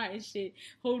 and shit,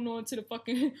 holding on to the wall.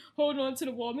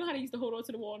 You know how they used to hold on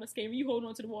to the wall on the skating? You hold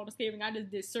on to the wall on the skating. I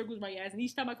just did circles around your ass. And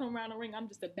each time I come around the ring, I'm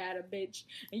just a badder bitch.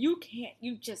 And you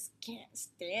just can't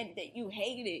stand it. You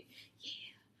hate it. Yeah.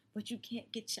 But you can't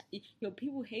get shot. Yo,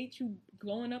 people hate you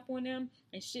blowing up on them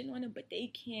and shitting on them, but they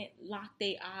can't lock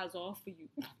their eyes off for you.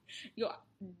 Yo,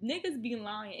 niggas be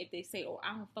lying if they say, oh,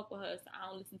 I don't fuck with her, so I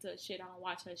don't listen to her shit, I don't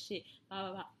watch her shit, blah,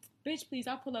 blah, blah. Bitch, please,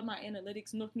 I'll pull up my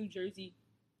analytics, North New Jersey,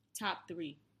 top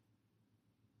 3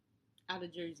 out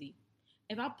of Jersey.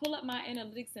 If I pull up my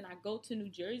analytics and I go to New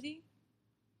Jersey,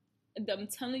 I'm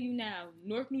telling you now,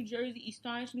 North New Jersey, East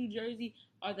Orange, New Jersey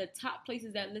are the top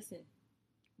places that listen.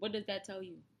 What does that tell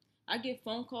you? I get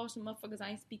phone calls from motherfuckers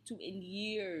I ain't speak to in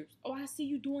years. Oh, I see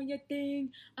you doing your thing.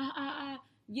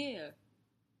 Yeah.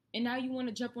 And now you want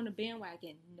to jump on the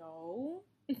bandwagon. No.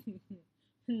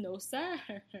 No, sir.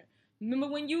 Remember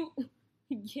when you...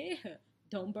 Yeah.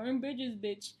 Don't burn bridges,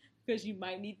 bitch. because you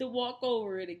might need to walk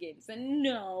over it again. So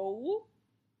no.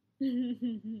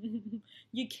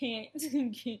 You can't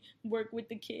work with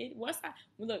the kid.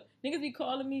 Look, niggas be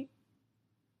calling me.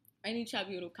 I ain't even trying to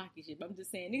be a little cocky shit, but I'm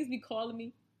just saying, niggas be calling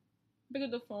me. Pick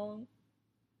up the phone.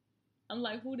 I'm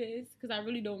like, who this? Because I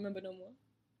really don't remember no more.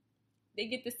 They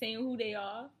get to saying who they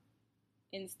are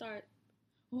and start,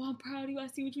 oh, I'm proud of you. I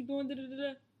see what you're doing. Da, da, da,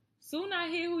 da. Soon I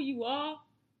hear who you are.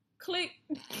 Click.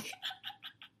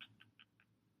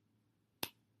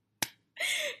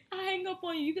 I hang up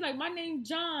on you. You be like, my name's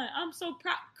John. I'm so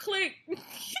proud. Click.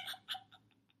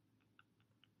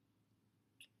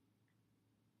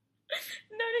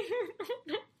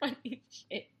 No funny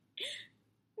shit.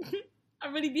 I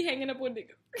really be hanging up on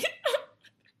niggas.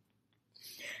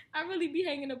 I really be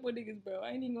hanging up on niggas, bro. I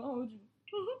ain't even gonna hold you.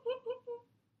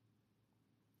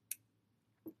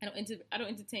 I don't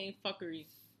entertain fuckery.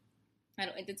 I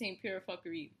don't entertain pure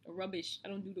fuckery or rubbish. I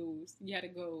don't do those. You gotta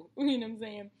go. You know what I'm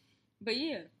saying? But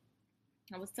yeah,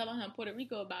 I was telling her in Puerto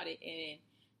Rico about it, and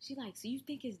she like, so you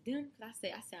think it's them? Cause I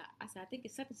said, I think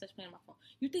it's such and such playing on my phone.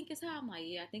 You think it's her? I'm like,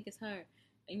 yeah, I think it's her.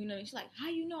 And you know, she's like, how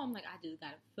you know? I'm like, I just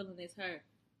got a feeling it's her.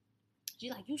 She's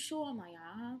like, you sure? I'm like,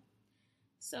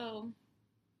 So,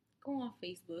 go on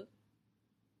Facebook.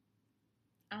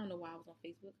 I don't know why I was on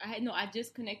Facebook. I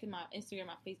just connected my Instagram and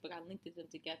my Facebook. I linked them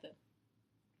together.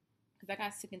 Because I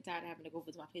got sick and tired of having to go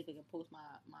over to my Facebook and post my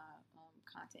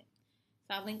content.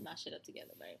 So I linked my shit up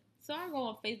together, right? So I go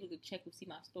on Facebook to check who see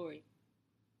my story.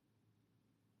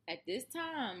 At this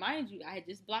time, mind you, I had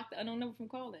just blocked the unknown number from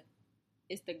calling.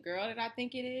 It's the girl that I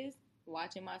think it is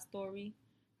watching my story.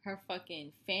 Her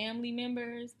fucking family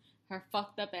members. Her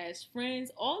fucked up ass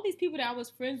friends. All these people that I was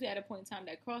friends with at a point in time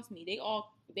that crossed me.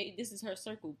 This is her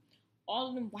circle. All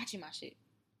of them watching my shit.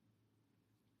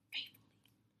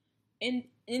 Faithfully.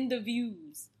 In the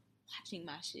views. Watching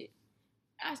my shit.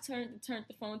 I turned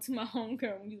the phone to my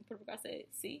homegirl when you were perfect. I said,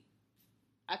 see?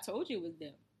 I told you it was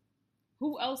them.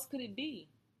 Who else could it be?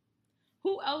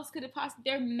 Who else could it possibly...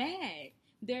 They're mad.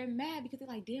 They're mad because they're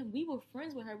like, damn, we were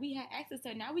friends with her. We had access to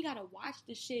her. Now we gotta watch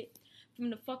the shit from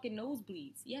the fucking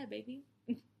nosebleeds. Yeah, baby.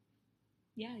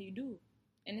 Yeah, you do.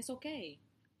 And it's okay.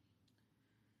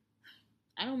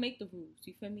 I don't make the rules.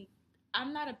 You feel me?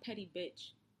 I'm not a petty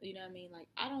bitch. You know what I mean? Like,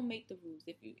 I don't make the rules.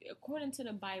 According to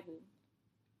the Bible...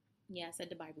 Yeah, I said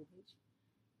the Bible, bitch.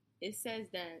 It says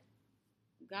that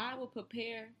God will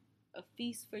prepare a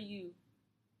feast for you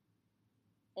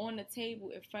on the table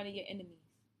in front of your enemies.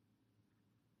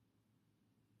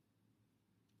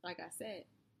 Like I said,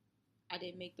 I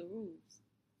didn't make the rules.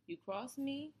 You cross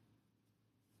me,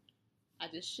 I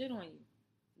just shit on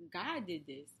you. God did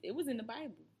this. It was in the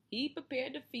Bible. He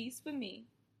prepared the feast for me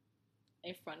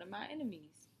in front of my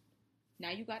enemies. Now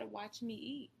you gotta watch me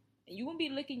eat. And you won't be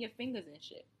licking your fingers and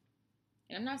shit.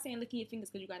 And I'm not saying licking your fingers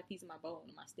because you got a piece of my bone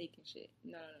and my steak and shit.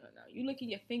 No. You licking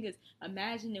your fingers,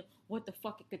 imagining what the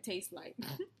fuck it could taste like.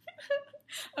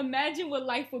 Imagine what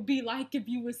life would be like if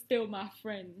you were still my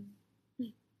friend.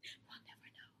 We'll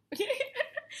never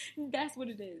know. That's what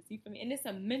it is. You feel me? And it's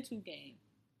a mental game.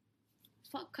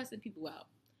 Fuck cussing people out.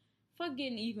 Fuck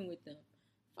getting even with them.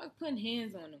 Fuck putting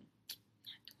hands on them.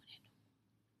 Not doing that no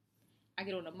more. I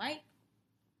get on the mic.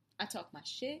 I talk my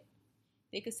shit.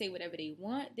 They could say whatever they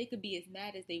want. They could be as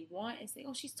mad as they want and say,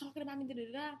 oh, she's talking about me,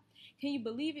 da-da-da. Can you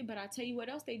believe it? But I tell you what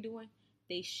else they doing.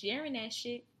 They sharing that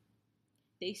shit.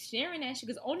 They sharing that shit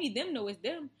because only them know it's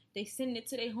them. They sending it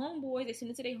to their homeboys. They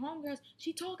sending it to their homegirls.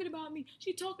 She talking about me.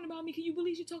 She talking about me. Can you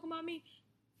believe she talking about me?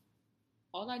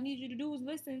 All I need you to do is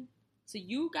listen. So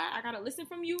I gotta listen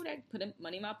from you. That put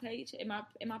money in my page, in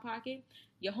my pocket.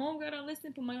 Your homegirl don't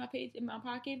listen, put money in my page, in my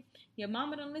pocket. Your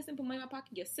mama don't listen, put money in my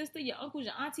pocket. Your sister, your uncles,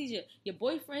 your aunties, your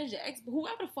boyfriends, your ex,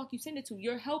 whoever the fuck you send it to,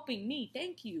 you're helping me.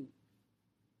 Thank you.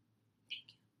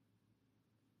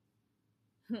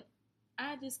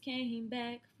 I just came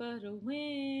back for the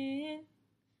win.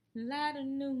 Lot of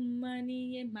new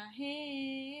money in my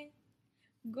hand.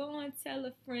 Go and tell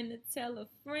a friend to tell a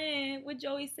friend. What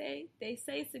Joey say? They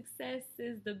say success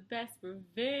is the best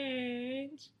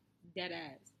revenge. Dead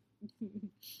ass.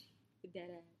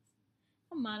 Dead ass.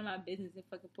 I'm minding my business in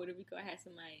fucking Puerto Rico. I had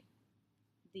somebody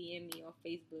DM me on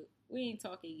Facebook. We ain't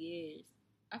talking years.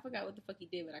 I forgot what the fuck he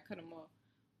did, but I cut him off.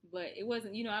 But it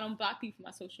wasn't, I don't block people from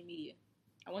my social media.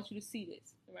 I want you to see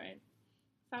this, right?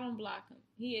 So I don't block him.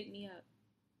 He hit me up.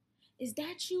 Is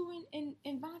that you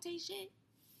and Vontae shit?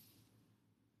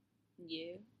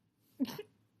 Yeah.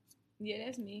 Yeah,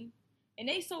 that's me. And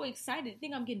they so excited. They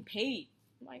think I'm getting paid.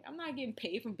 I'm like, I'm not getting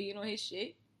paid from being on his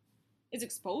shit. It's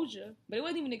exposure. But it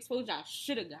wasn't even exposure I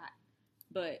should have got.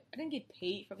 But I didn't get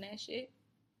paid from that shit.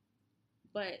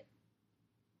 But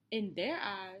in their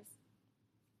eyes,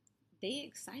 they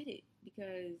excited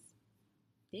because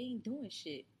they ain't doing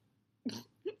shit.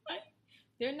 Like,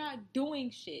 they're not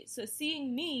doing shit. So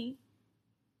seeing me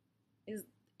is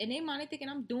in their mind, they thinking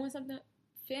I'm doing something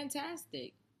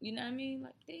fantastic. You know what I mean?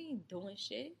 Like, they ain't doing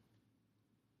shit.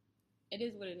 It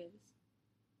is what it is.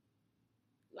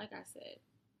 Like I said,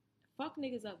 fuck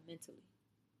niggas up mentally.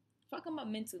 Fuck them up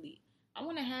mentally. I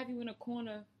want to have you in a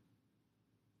corner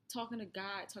talking to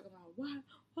God, talking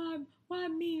about why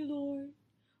me, Lord?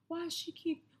 Why she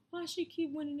keep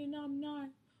winning and I'm not?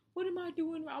 What am I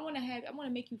doing? I want to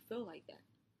make you feel like that.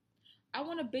 I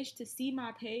want a bitch to see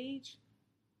my page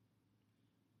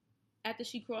after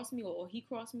she crossed me or he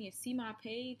crossed me and see my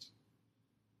page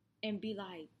and be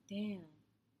like, damn,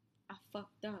 I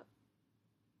fucked up.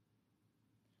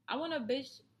 I want a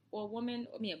bitch or a woman,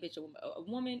 a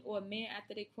woman or a man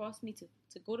after they cross me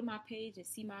to go to my page and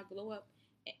see my glow up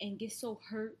and get so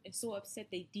hurt and so upset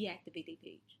they deactivate their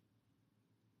page.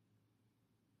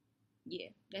 Yeah,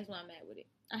 that's why I'm at with it.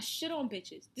 I shit on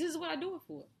bitches. This is what I do it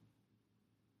for.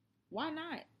 Why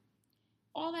not?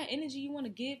 All that energy you want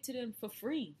to give to them for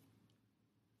free.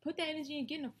 Put that energy in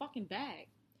getting a fucking bag.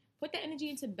 Put that energy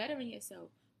into bettering yourself.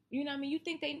 You know what I mean? You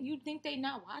think they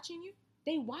not watching you?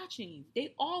 They watching you.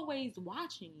 They always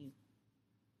watching you.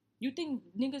 You think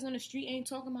niggas on the street ain't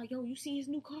talking about, yo, you see his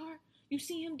new car? You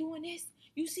see him doing this?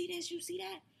 You see this? You see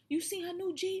that? You see her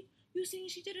new Jeep? You seen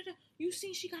she da-da-da? You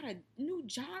seen she got a new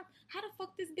job? How the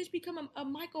fuck this bitch become a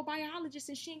microbiologist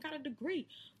and she ain't got a degree?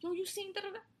 Yo, you seen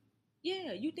da-da-da?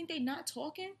 Yeah, you think they not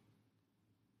talking?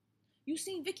 You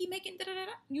seen Vicky making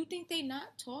da-da-da? You think they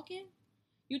not talking?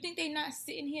 You think they not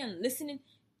sitting here and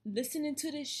listening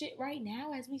to this shit right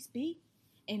now as we speak?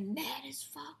 And mad as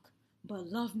fuck, but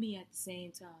love me at the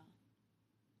same time.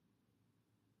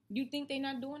 You think they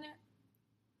not doing that?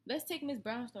 Let's take Miss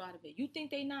Brownstone out of it. You think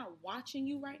they not watching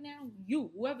you right now? You,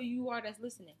 whoever you are that's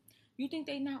listening. You think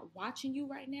they not watching you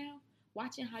right now?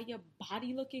 Watching how your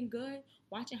body looking good?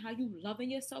 Watching how you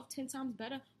loving yourself 10 times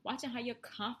better? Watching how your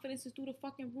confidence is through the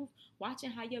fucking roof?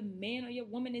 Watching how your man or your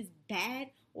woman is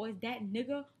bad? Or is that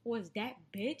nigga? Or is that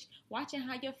bitch? Watching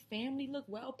how your family look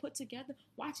well put together?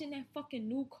 Watching that fucking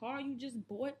new car you just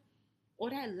bought?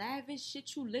 Or that lavish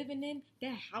shit you living in?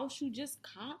 That house you just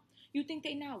copped? You think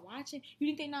they not watching? You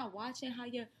think they not watching how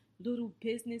your little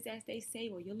business, as they say,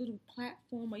 or your little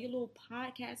platform or your little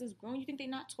podcast is growing? You think they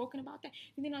not talking about that?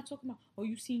 You think they not talking about, oh,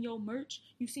 you seen your merch?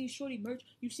 You seen Shorty merch?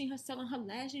 You seen her selling her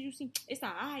lashes? You seen, it's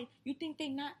alright. You think they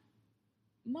not,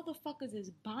 motherfuckers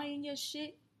is buying your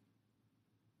shit,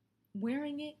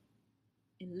 wearing it,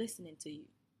 and listening to you.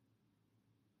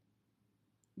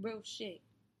 Real shit.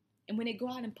 And when they go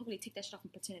out in public, they take that shit off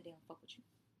and pretend that they don't fuck with you.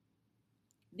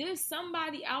 There's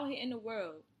somebody out here in the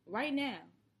world right now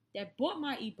that bought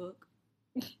my ebook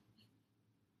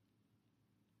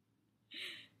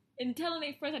and telling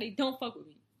their friends how they don't fuck with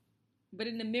me. But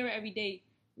in the mirror every day,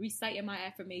 reciting my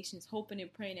affirmations, hoping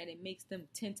and praying that it makes them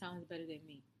 10 times better than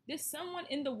me. There's someone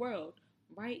in the world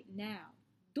right now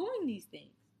doing these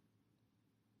things.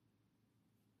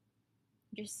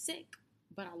 You're sick,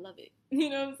 but I love it. You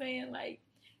know what I'm saying? Like,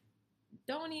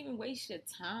 don't even waste your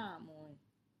time on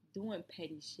doing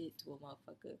petty shit to a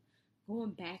motherfucker.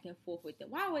 Going back and forth with them.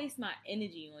 Why waste my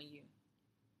energy on you?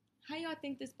 How y'all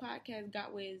think this podcast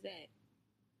got where it's at?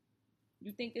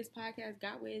 You think this podcast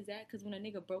got where it's at? Because when a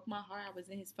nigga broke my heart, I was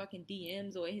in his fucking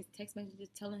DMs or in his text messages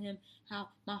telling him how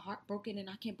my heart broken and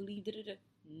I can't believe da-da-da.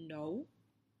 No.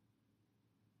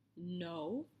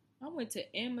 I went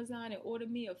to Amazon and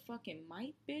ordered me a fucking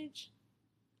mic, bitch.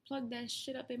 Plugged that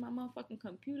shit up in my motherfucking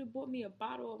computer, bought me a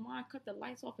bottle of wine, cut the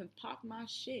lights off and popped my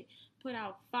shit. Put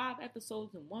out 5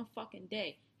 episodes in one fucking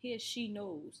day. Here she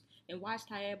knows. And watched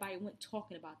how everybody went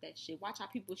talking about that shit. Watch how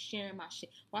people sharing my shit.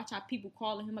 Watch how people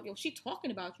calling him up. Yo, she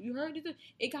talking about you. You heard it?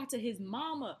 It got to his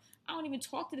mama. I don't even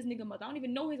talk to this nigga mother. I don't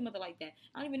even know his mother like that.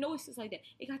 I don't even know his sister like that.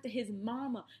 It got to his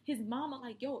mama. His mama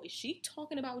like, yo, is she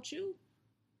talking about you?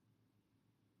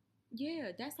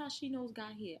 Yeah, that's how she knows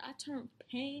got here. I turned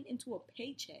pain into a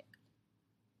paycheck.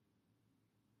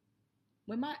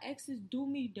 When my exes do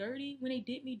me dirty, when they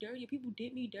did me dirty, people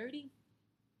did me dirty,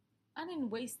 I didn't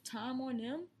waste time on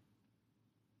them.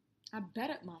 I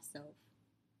bettered myself.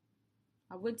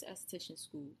 I went to esthetician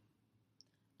school.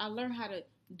 I learned how to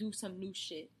do some new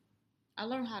shit. I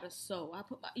learned how to sew. I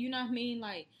put my, you know what I mean?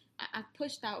 Like, I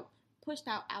pushed out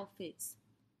outfits.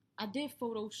 I did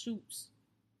photo shoots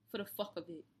for the fuck of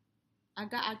it. I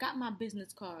got my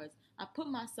business cards. I put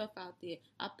myself out there.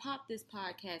 I popped this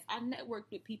podcast. I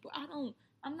networked with people.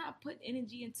 I'm not putting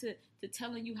energy into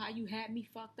telling you how you had me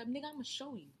fucked up. Nigga, I'm gonna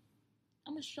show you.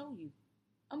 I'm gonna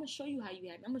show you how you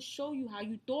had me. I'm gonna show you how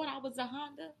you thought I was a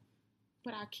Honda.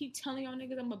 But I keep telling y'all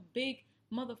niggas I'm a big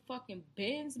motherfucking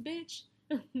Benz bitch.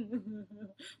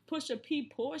 Pusha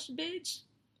P Porsche bitch.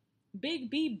 Big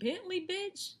B Bentley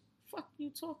bitch. Fuck you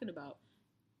talking about?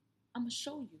 I'ma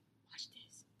show you. Watch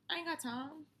this. I ain't got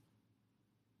time.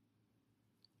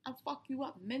 I'll fuck you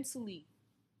up mentally.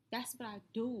 That's what I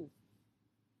do.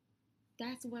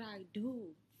 That's what I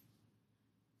do.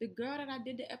 The girl that I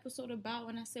did the episode about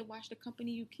when I said watch the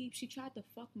company you keep, she tried to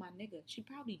fuck my nigga. She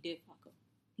probably did fuck him.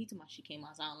 He told me she came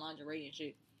outside in lingerie and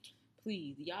shit.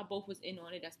 Please, y'all both was in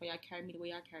on it. That's why y'all carried me the way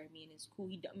y'all carried me, and it's cool.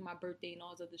 He done my birthday and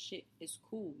all this other shit. It's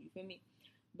cool. You feel me?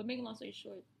 But making long story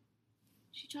short,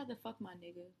 she tried to fuck my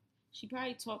nigga. She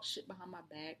probably talked shit behind my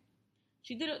back.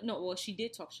 She did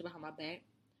talk shit behind my back.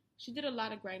 She did a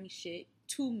lot of grimy shit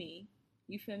to me.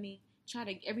 You feel me?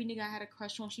 Every nigga I had a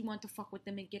crush on, she wanted to fuck with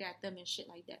them and get at them and shit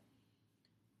like that.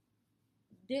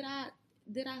 Did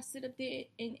I sit up there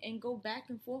and go back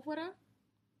and forth with her?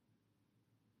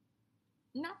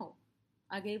 No.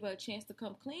 I gave her a chance to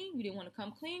come clean. You didn't want to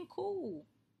come clean? Cool.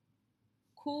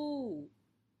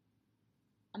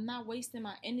 I'm not wasting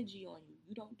my energy on you.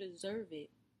 You don't deserve it.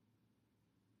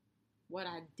 What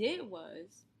I did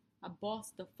was I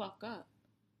bossed the fuck up.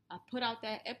 I put out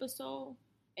that episode,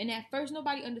 and at first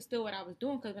nobody understood what I was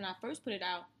doing, because when I first put it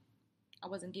out, I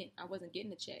wasn't getting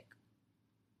the check.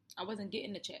 I wasn't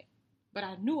getting the check. But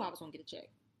I knew I was gonna get a check.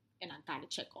 And I got a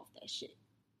check off that shit.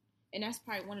 And that's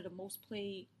probably one of the most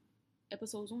played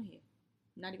episodes on here.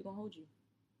 I'm not even gonna hold you.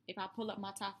 If I pull up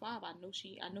my top 5, I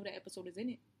know that episode is in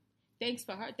it.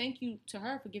 Thank you to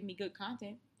her for giving me good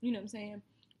content. You know what I'm saying?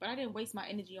 But I didn't waste my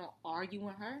energy on arguing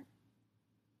with her.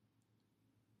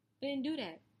 I didn't do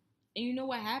that. And you know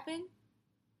what happened?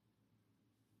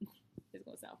 It's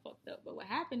gonna sound fucked up, but what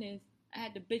happened is I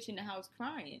had the bitch in the house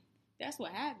crying. That's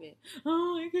what happened.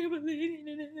 Oh, I can't believe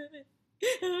it.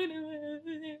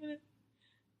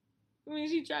 I mean,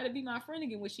 she tried to be my friend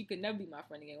again, which she could never be my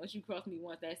friend again. Once you cross me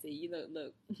once, that's it. You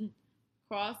look.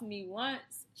 Cross me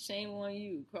once, shame on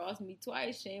you. Cross me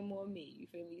twice, shame on me. You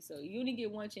feel me? So you only get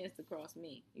one chance to cross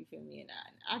me. You feel me? And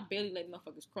I barely let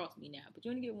motherfuckers cross me now, but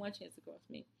you only get one chance to cross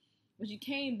me. When she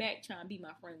came back trying to be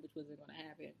my friend, which wasn't gonna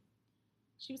happen,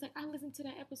 she was like, I listened to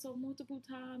that episode multiple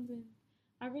times and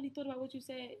I really thought about what you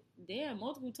said. Damn,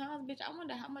 multiple times, bitch. I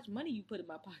wonder how much money you put in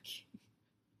my pocket.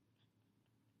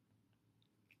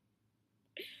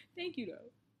 Thank you, though.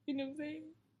 You know what I'm saying?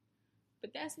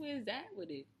 But that's where it's at with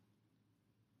it.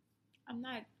 I'm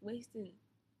not wasting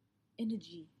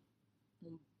energy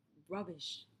on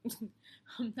rubbish.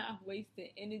 I'm not wasting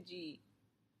energy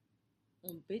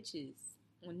on bitches,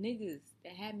 on niggas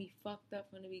that had me fucked up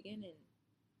from the beginning.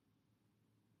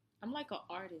 I'm like an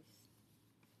artist.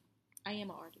 I am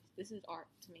an artist. This is art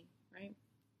to me, right?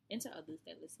 And to others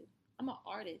that listen. I'm an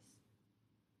artist.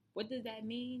 What does that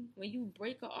mean? When you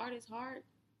break an artist's heart,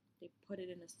 they put it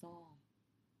in a song.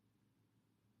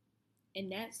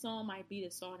 And that song might be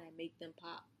the song that make them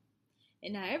pop.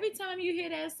 And now every time you hear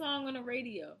that song on the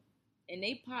radio and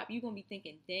they pop, you're going to be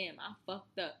thinking, damn, I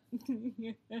fucked up.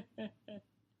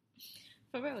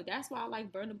 For real. That's why I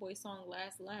like Burna Boy's song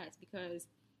Last, because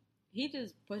he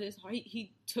just put his heart,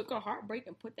 he took a heartbreak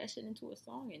and put that shit into a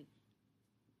song, and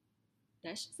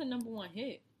that shit's a number 1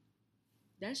 hit.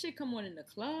 That shit come on in the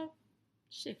club,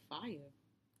 shit fire.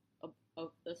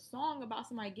 A song about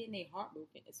somebody getting their heart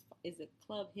broken is a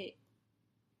club hit.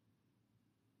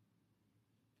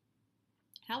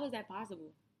 How is that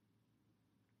possible?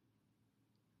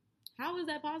 How is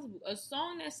that possible? A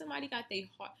song that somebody got their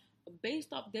heart,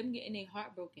 based off them getting their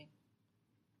heart broken.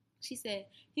 He said,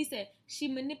 she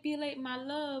manipulate my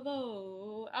love.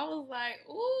 Oh, I was like,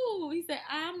 ooh. He said,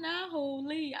 I'm not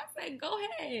holy. I said, go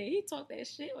ahead. He talked that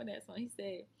shit on that song. He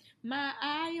said, my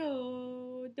eye,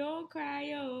 don't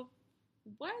cry, oh.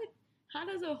 What? How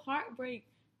does a heartbreak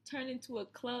turn into a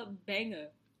club banger?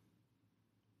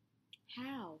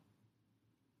 How?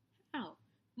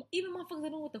 Even motherfuckers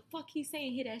that don't know what the fuck he's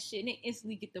saying hear that shit and they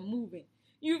instantly get to moving.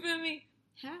 You feel me?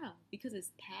 How? Because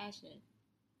it's passion.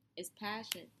 It's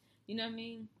passion. You know what I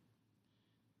mean?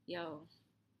 Yo.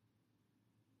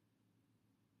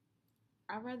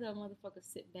 I'd rather a motherfucker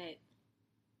sit back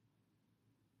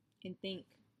and think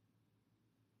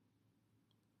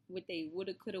what they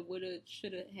woulda, coulda, woulda,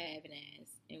 shoulda have an ass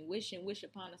and wish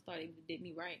upon a star they did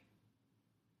me right.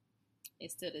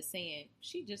 Instead of saying,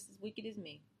 she just as wicked as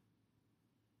me.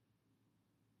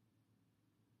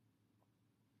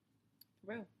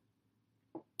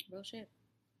 Real shit.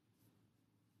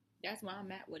 That's why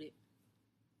I'm at with it.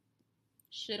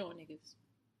 Shit on niggas.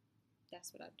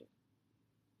 That's what I do.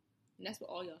 And that's what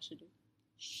all y'all should do.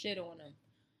 Shit on them.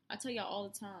 I tell y'all all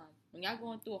the time, when y'all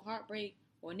going through a heartbreak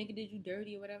or a nigga did you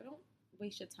dirty or whatever,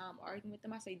 waste your time arguing with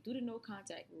them. I say, do the no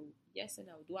contact rule. Yes or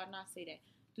no? Do I not say that?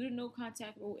 Do the no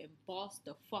contact rule and boss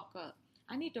the fuck up.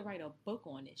 I need to write a book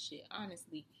on this shit,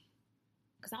 honestly.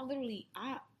 Because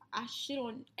I shit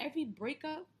on every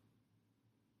breakup.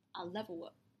 I level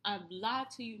up. I lie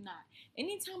to you not.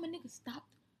 Anytime a nigga stopped,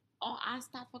 or I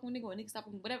stop fucking with a nigga, or a nigga stop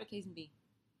fucking, whatever case may be,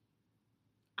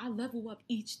 I level up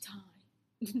each time.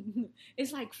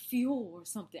 It's like fuel or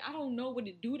something. I don't know what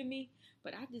it do to me,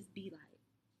 but I just be like,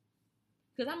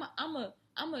 because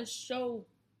I'm a show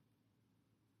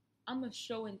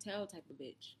and tell type of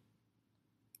bitch.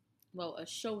 Well, a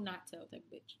show not tell type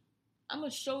of bitch. I'm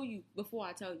gonna show you before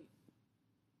I tell you.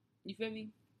 You feel me?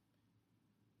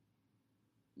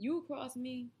 You cross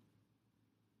me,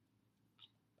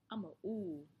 I'm a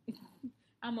ooh.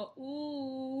 I'm a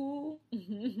ooh.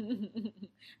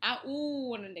 I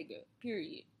ooh on a nigga,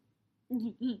 period.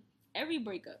 Every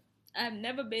breakup. I've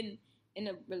never been in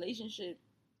a relationship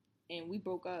and we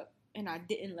broke up and I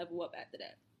didn't level up after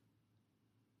that.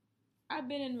 I've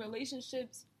been in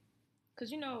relationships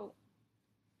because, you know,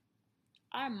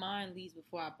 our mind leaves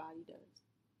before our body does,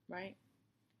 right?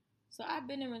 So I've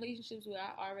been in relationships where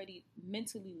I already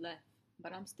mentally left,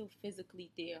 but I'm still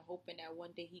physically there, hoping that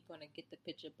one day he's gonna get the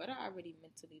picture. But I already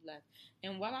mentally left,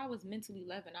 and while I was mentally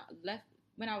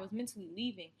when I was mentally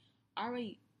leaving, I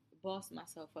already bossed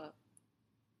myself up.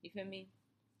 You feel me?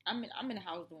 I'm in the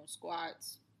house doing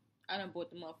squats. I done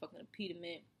bought the motherfucking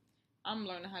impediment. I'm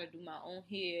learning how to do my own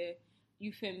hair.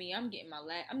 You feel me? I'm getting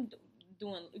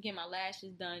getting my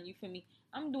lashes done. You feel me?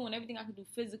 I'm doing everything I can do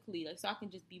physically, like, so I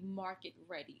can just be market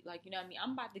ready. Like, you know what I mean?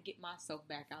 I'm about to get myself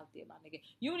back out there, my nigga.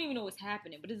 You don't even know what's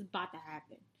happening, but it's about to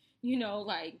happen. You know,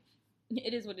 like,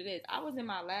 it is what it is. I was in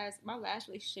my last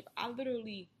relationship. I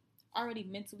literally already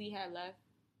mentally had left.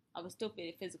 I was still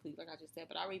fitted physically, like I just said,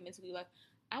 but I already mentally left.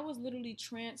 I was literally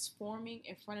transforming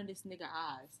in front of this nigga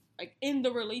eyes, like, in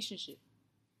the relationship.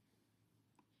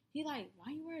 He like,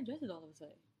 why you wearing dresses all of a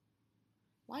sudden?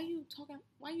 Why you talking?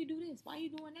 Why you do this? Why you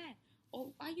doing that?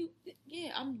 Oh, why you?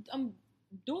 Yeah, I'm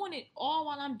doing it all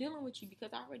while I'm dealing with you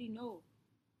because I already know.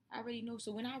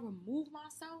 So when I remove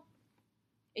myself,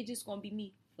 it's just gonna be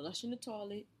me flushing the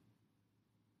toilet.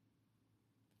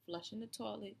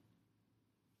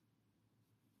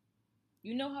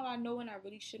 You know how I know when I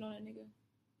really shit on a nigga?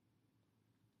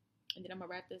 And then I'm gonna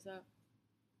wrap this up.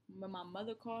 When my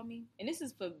mother called me, and this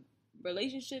is for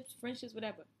relationships, friendships,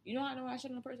 whatever. You know how I know I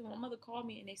shit on a person? When my mother called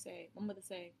me and my mother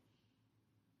said,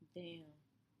 damn,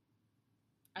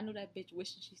 I know that bitch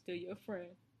wishing she's still your friend.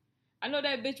 I know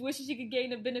that bitch wishing she could gain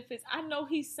the benefits. I know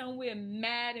he's somewhere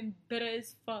mad and bitter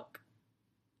as fuck.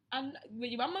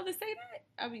 When my mother say that,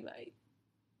 I'll be like,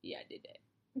 yeah, I did that.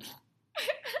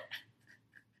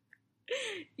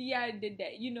 Yeah, I did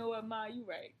that. You know what, Ma, you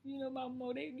right. You know, my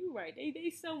Mo, you right. They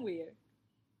somewhere.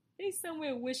 They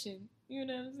somewhere wishing. You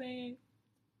know what I'm saying?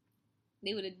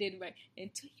 They would have did right.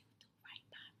 Until you do right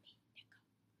by me, nigga.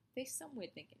 They somewhere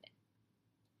thinking that.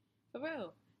 For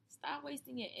real. Stop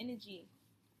wasting your energy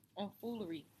on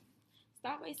foolery.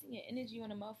 Stop wasting your energy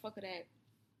on a motherfucker that...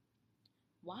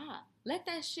 Why? Let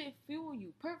that shit fuel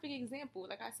you. Perfect example.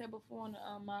 Like I said before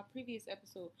on my previous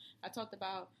episode, I talked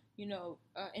about, you know,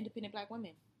 independent black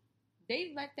women.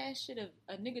 They let that shit of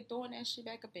a nigga throwing that shit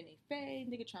back up in their face,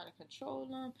 nigga trying to control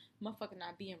them, motherfucker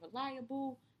not being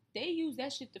reliable. They use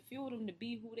that shit to fuel them to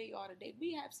be who they are today.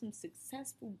 We have some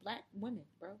successful black women,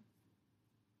 bro.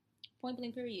 Point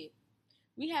blank period.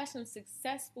 We have some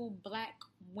successful black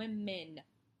women.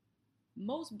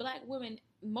 Most black women,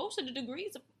 most of the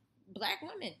degrees of black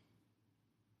women.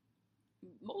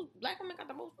 Most black women got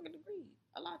the most fucking degrees.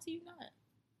 A lot to you not.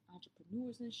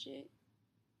 Entrepreneurs and shit.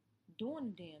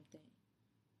 Doing the damn thing.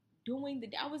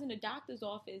 I was in the doctor's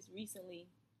office recently,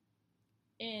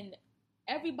 and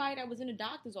everybody that was in the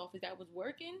doctor's office that was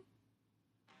working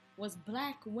was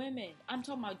black women. I'm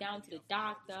talking about down to the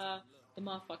doctor, the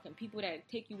motherfucking people that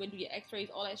take you and do your x-rays,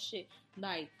 all that shit.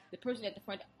 Like, the person at the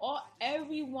front,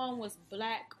 everyone was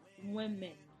black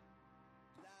women.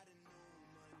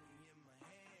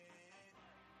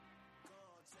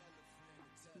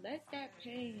 Let that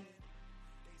pain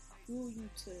fuel you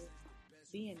to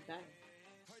being better.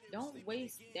 Don't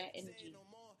waste that energy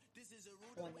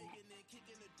on that.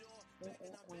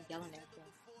 On yelling at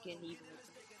them, getting even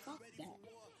with them.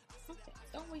 Fuck that.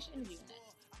 Don't waste your energy on that.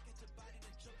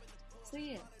 So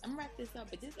yeah, I'm gonna wrap this up.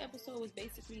 But this episode was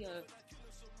basically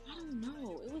I don't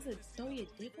know. It was a throw your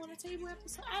dick on the table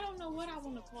episode. I don't know what I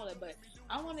want to call it, but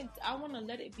I want to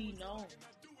let it be known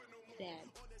that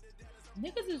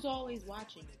niggas is always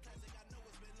watching.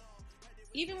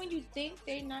 Even when you think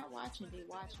they not watching, they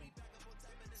watching.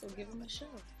 So give them a show.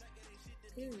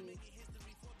 Period.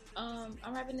 I'm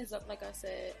wrapping this up. Like I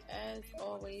said, as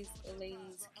always,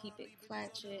 ladies, keep it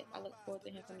clatchet. I look forward to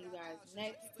hearing from you guys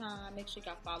next time. Make sure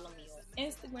y'all follow me on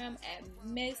Instagram at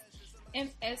Miss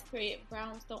MS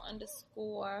Brownstone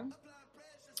 _.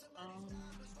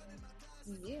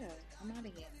 Yeah, I'm out of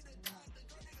here.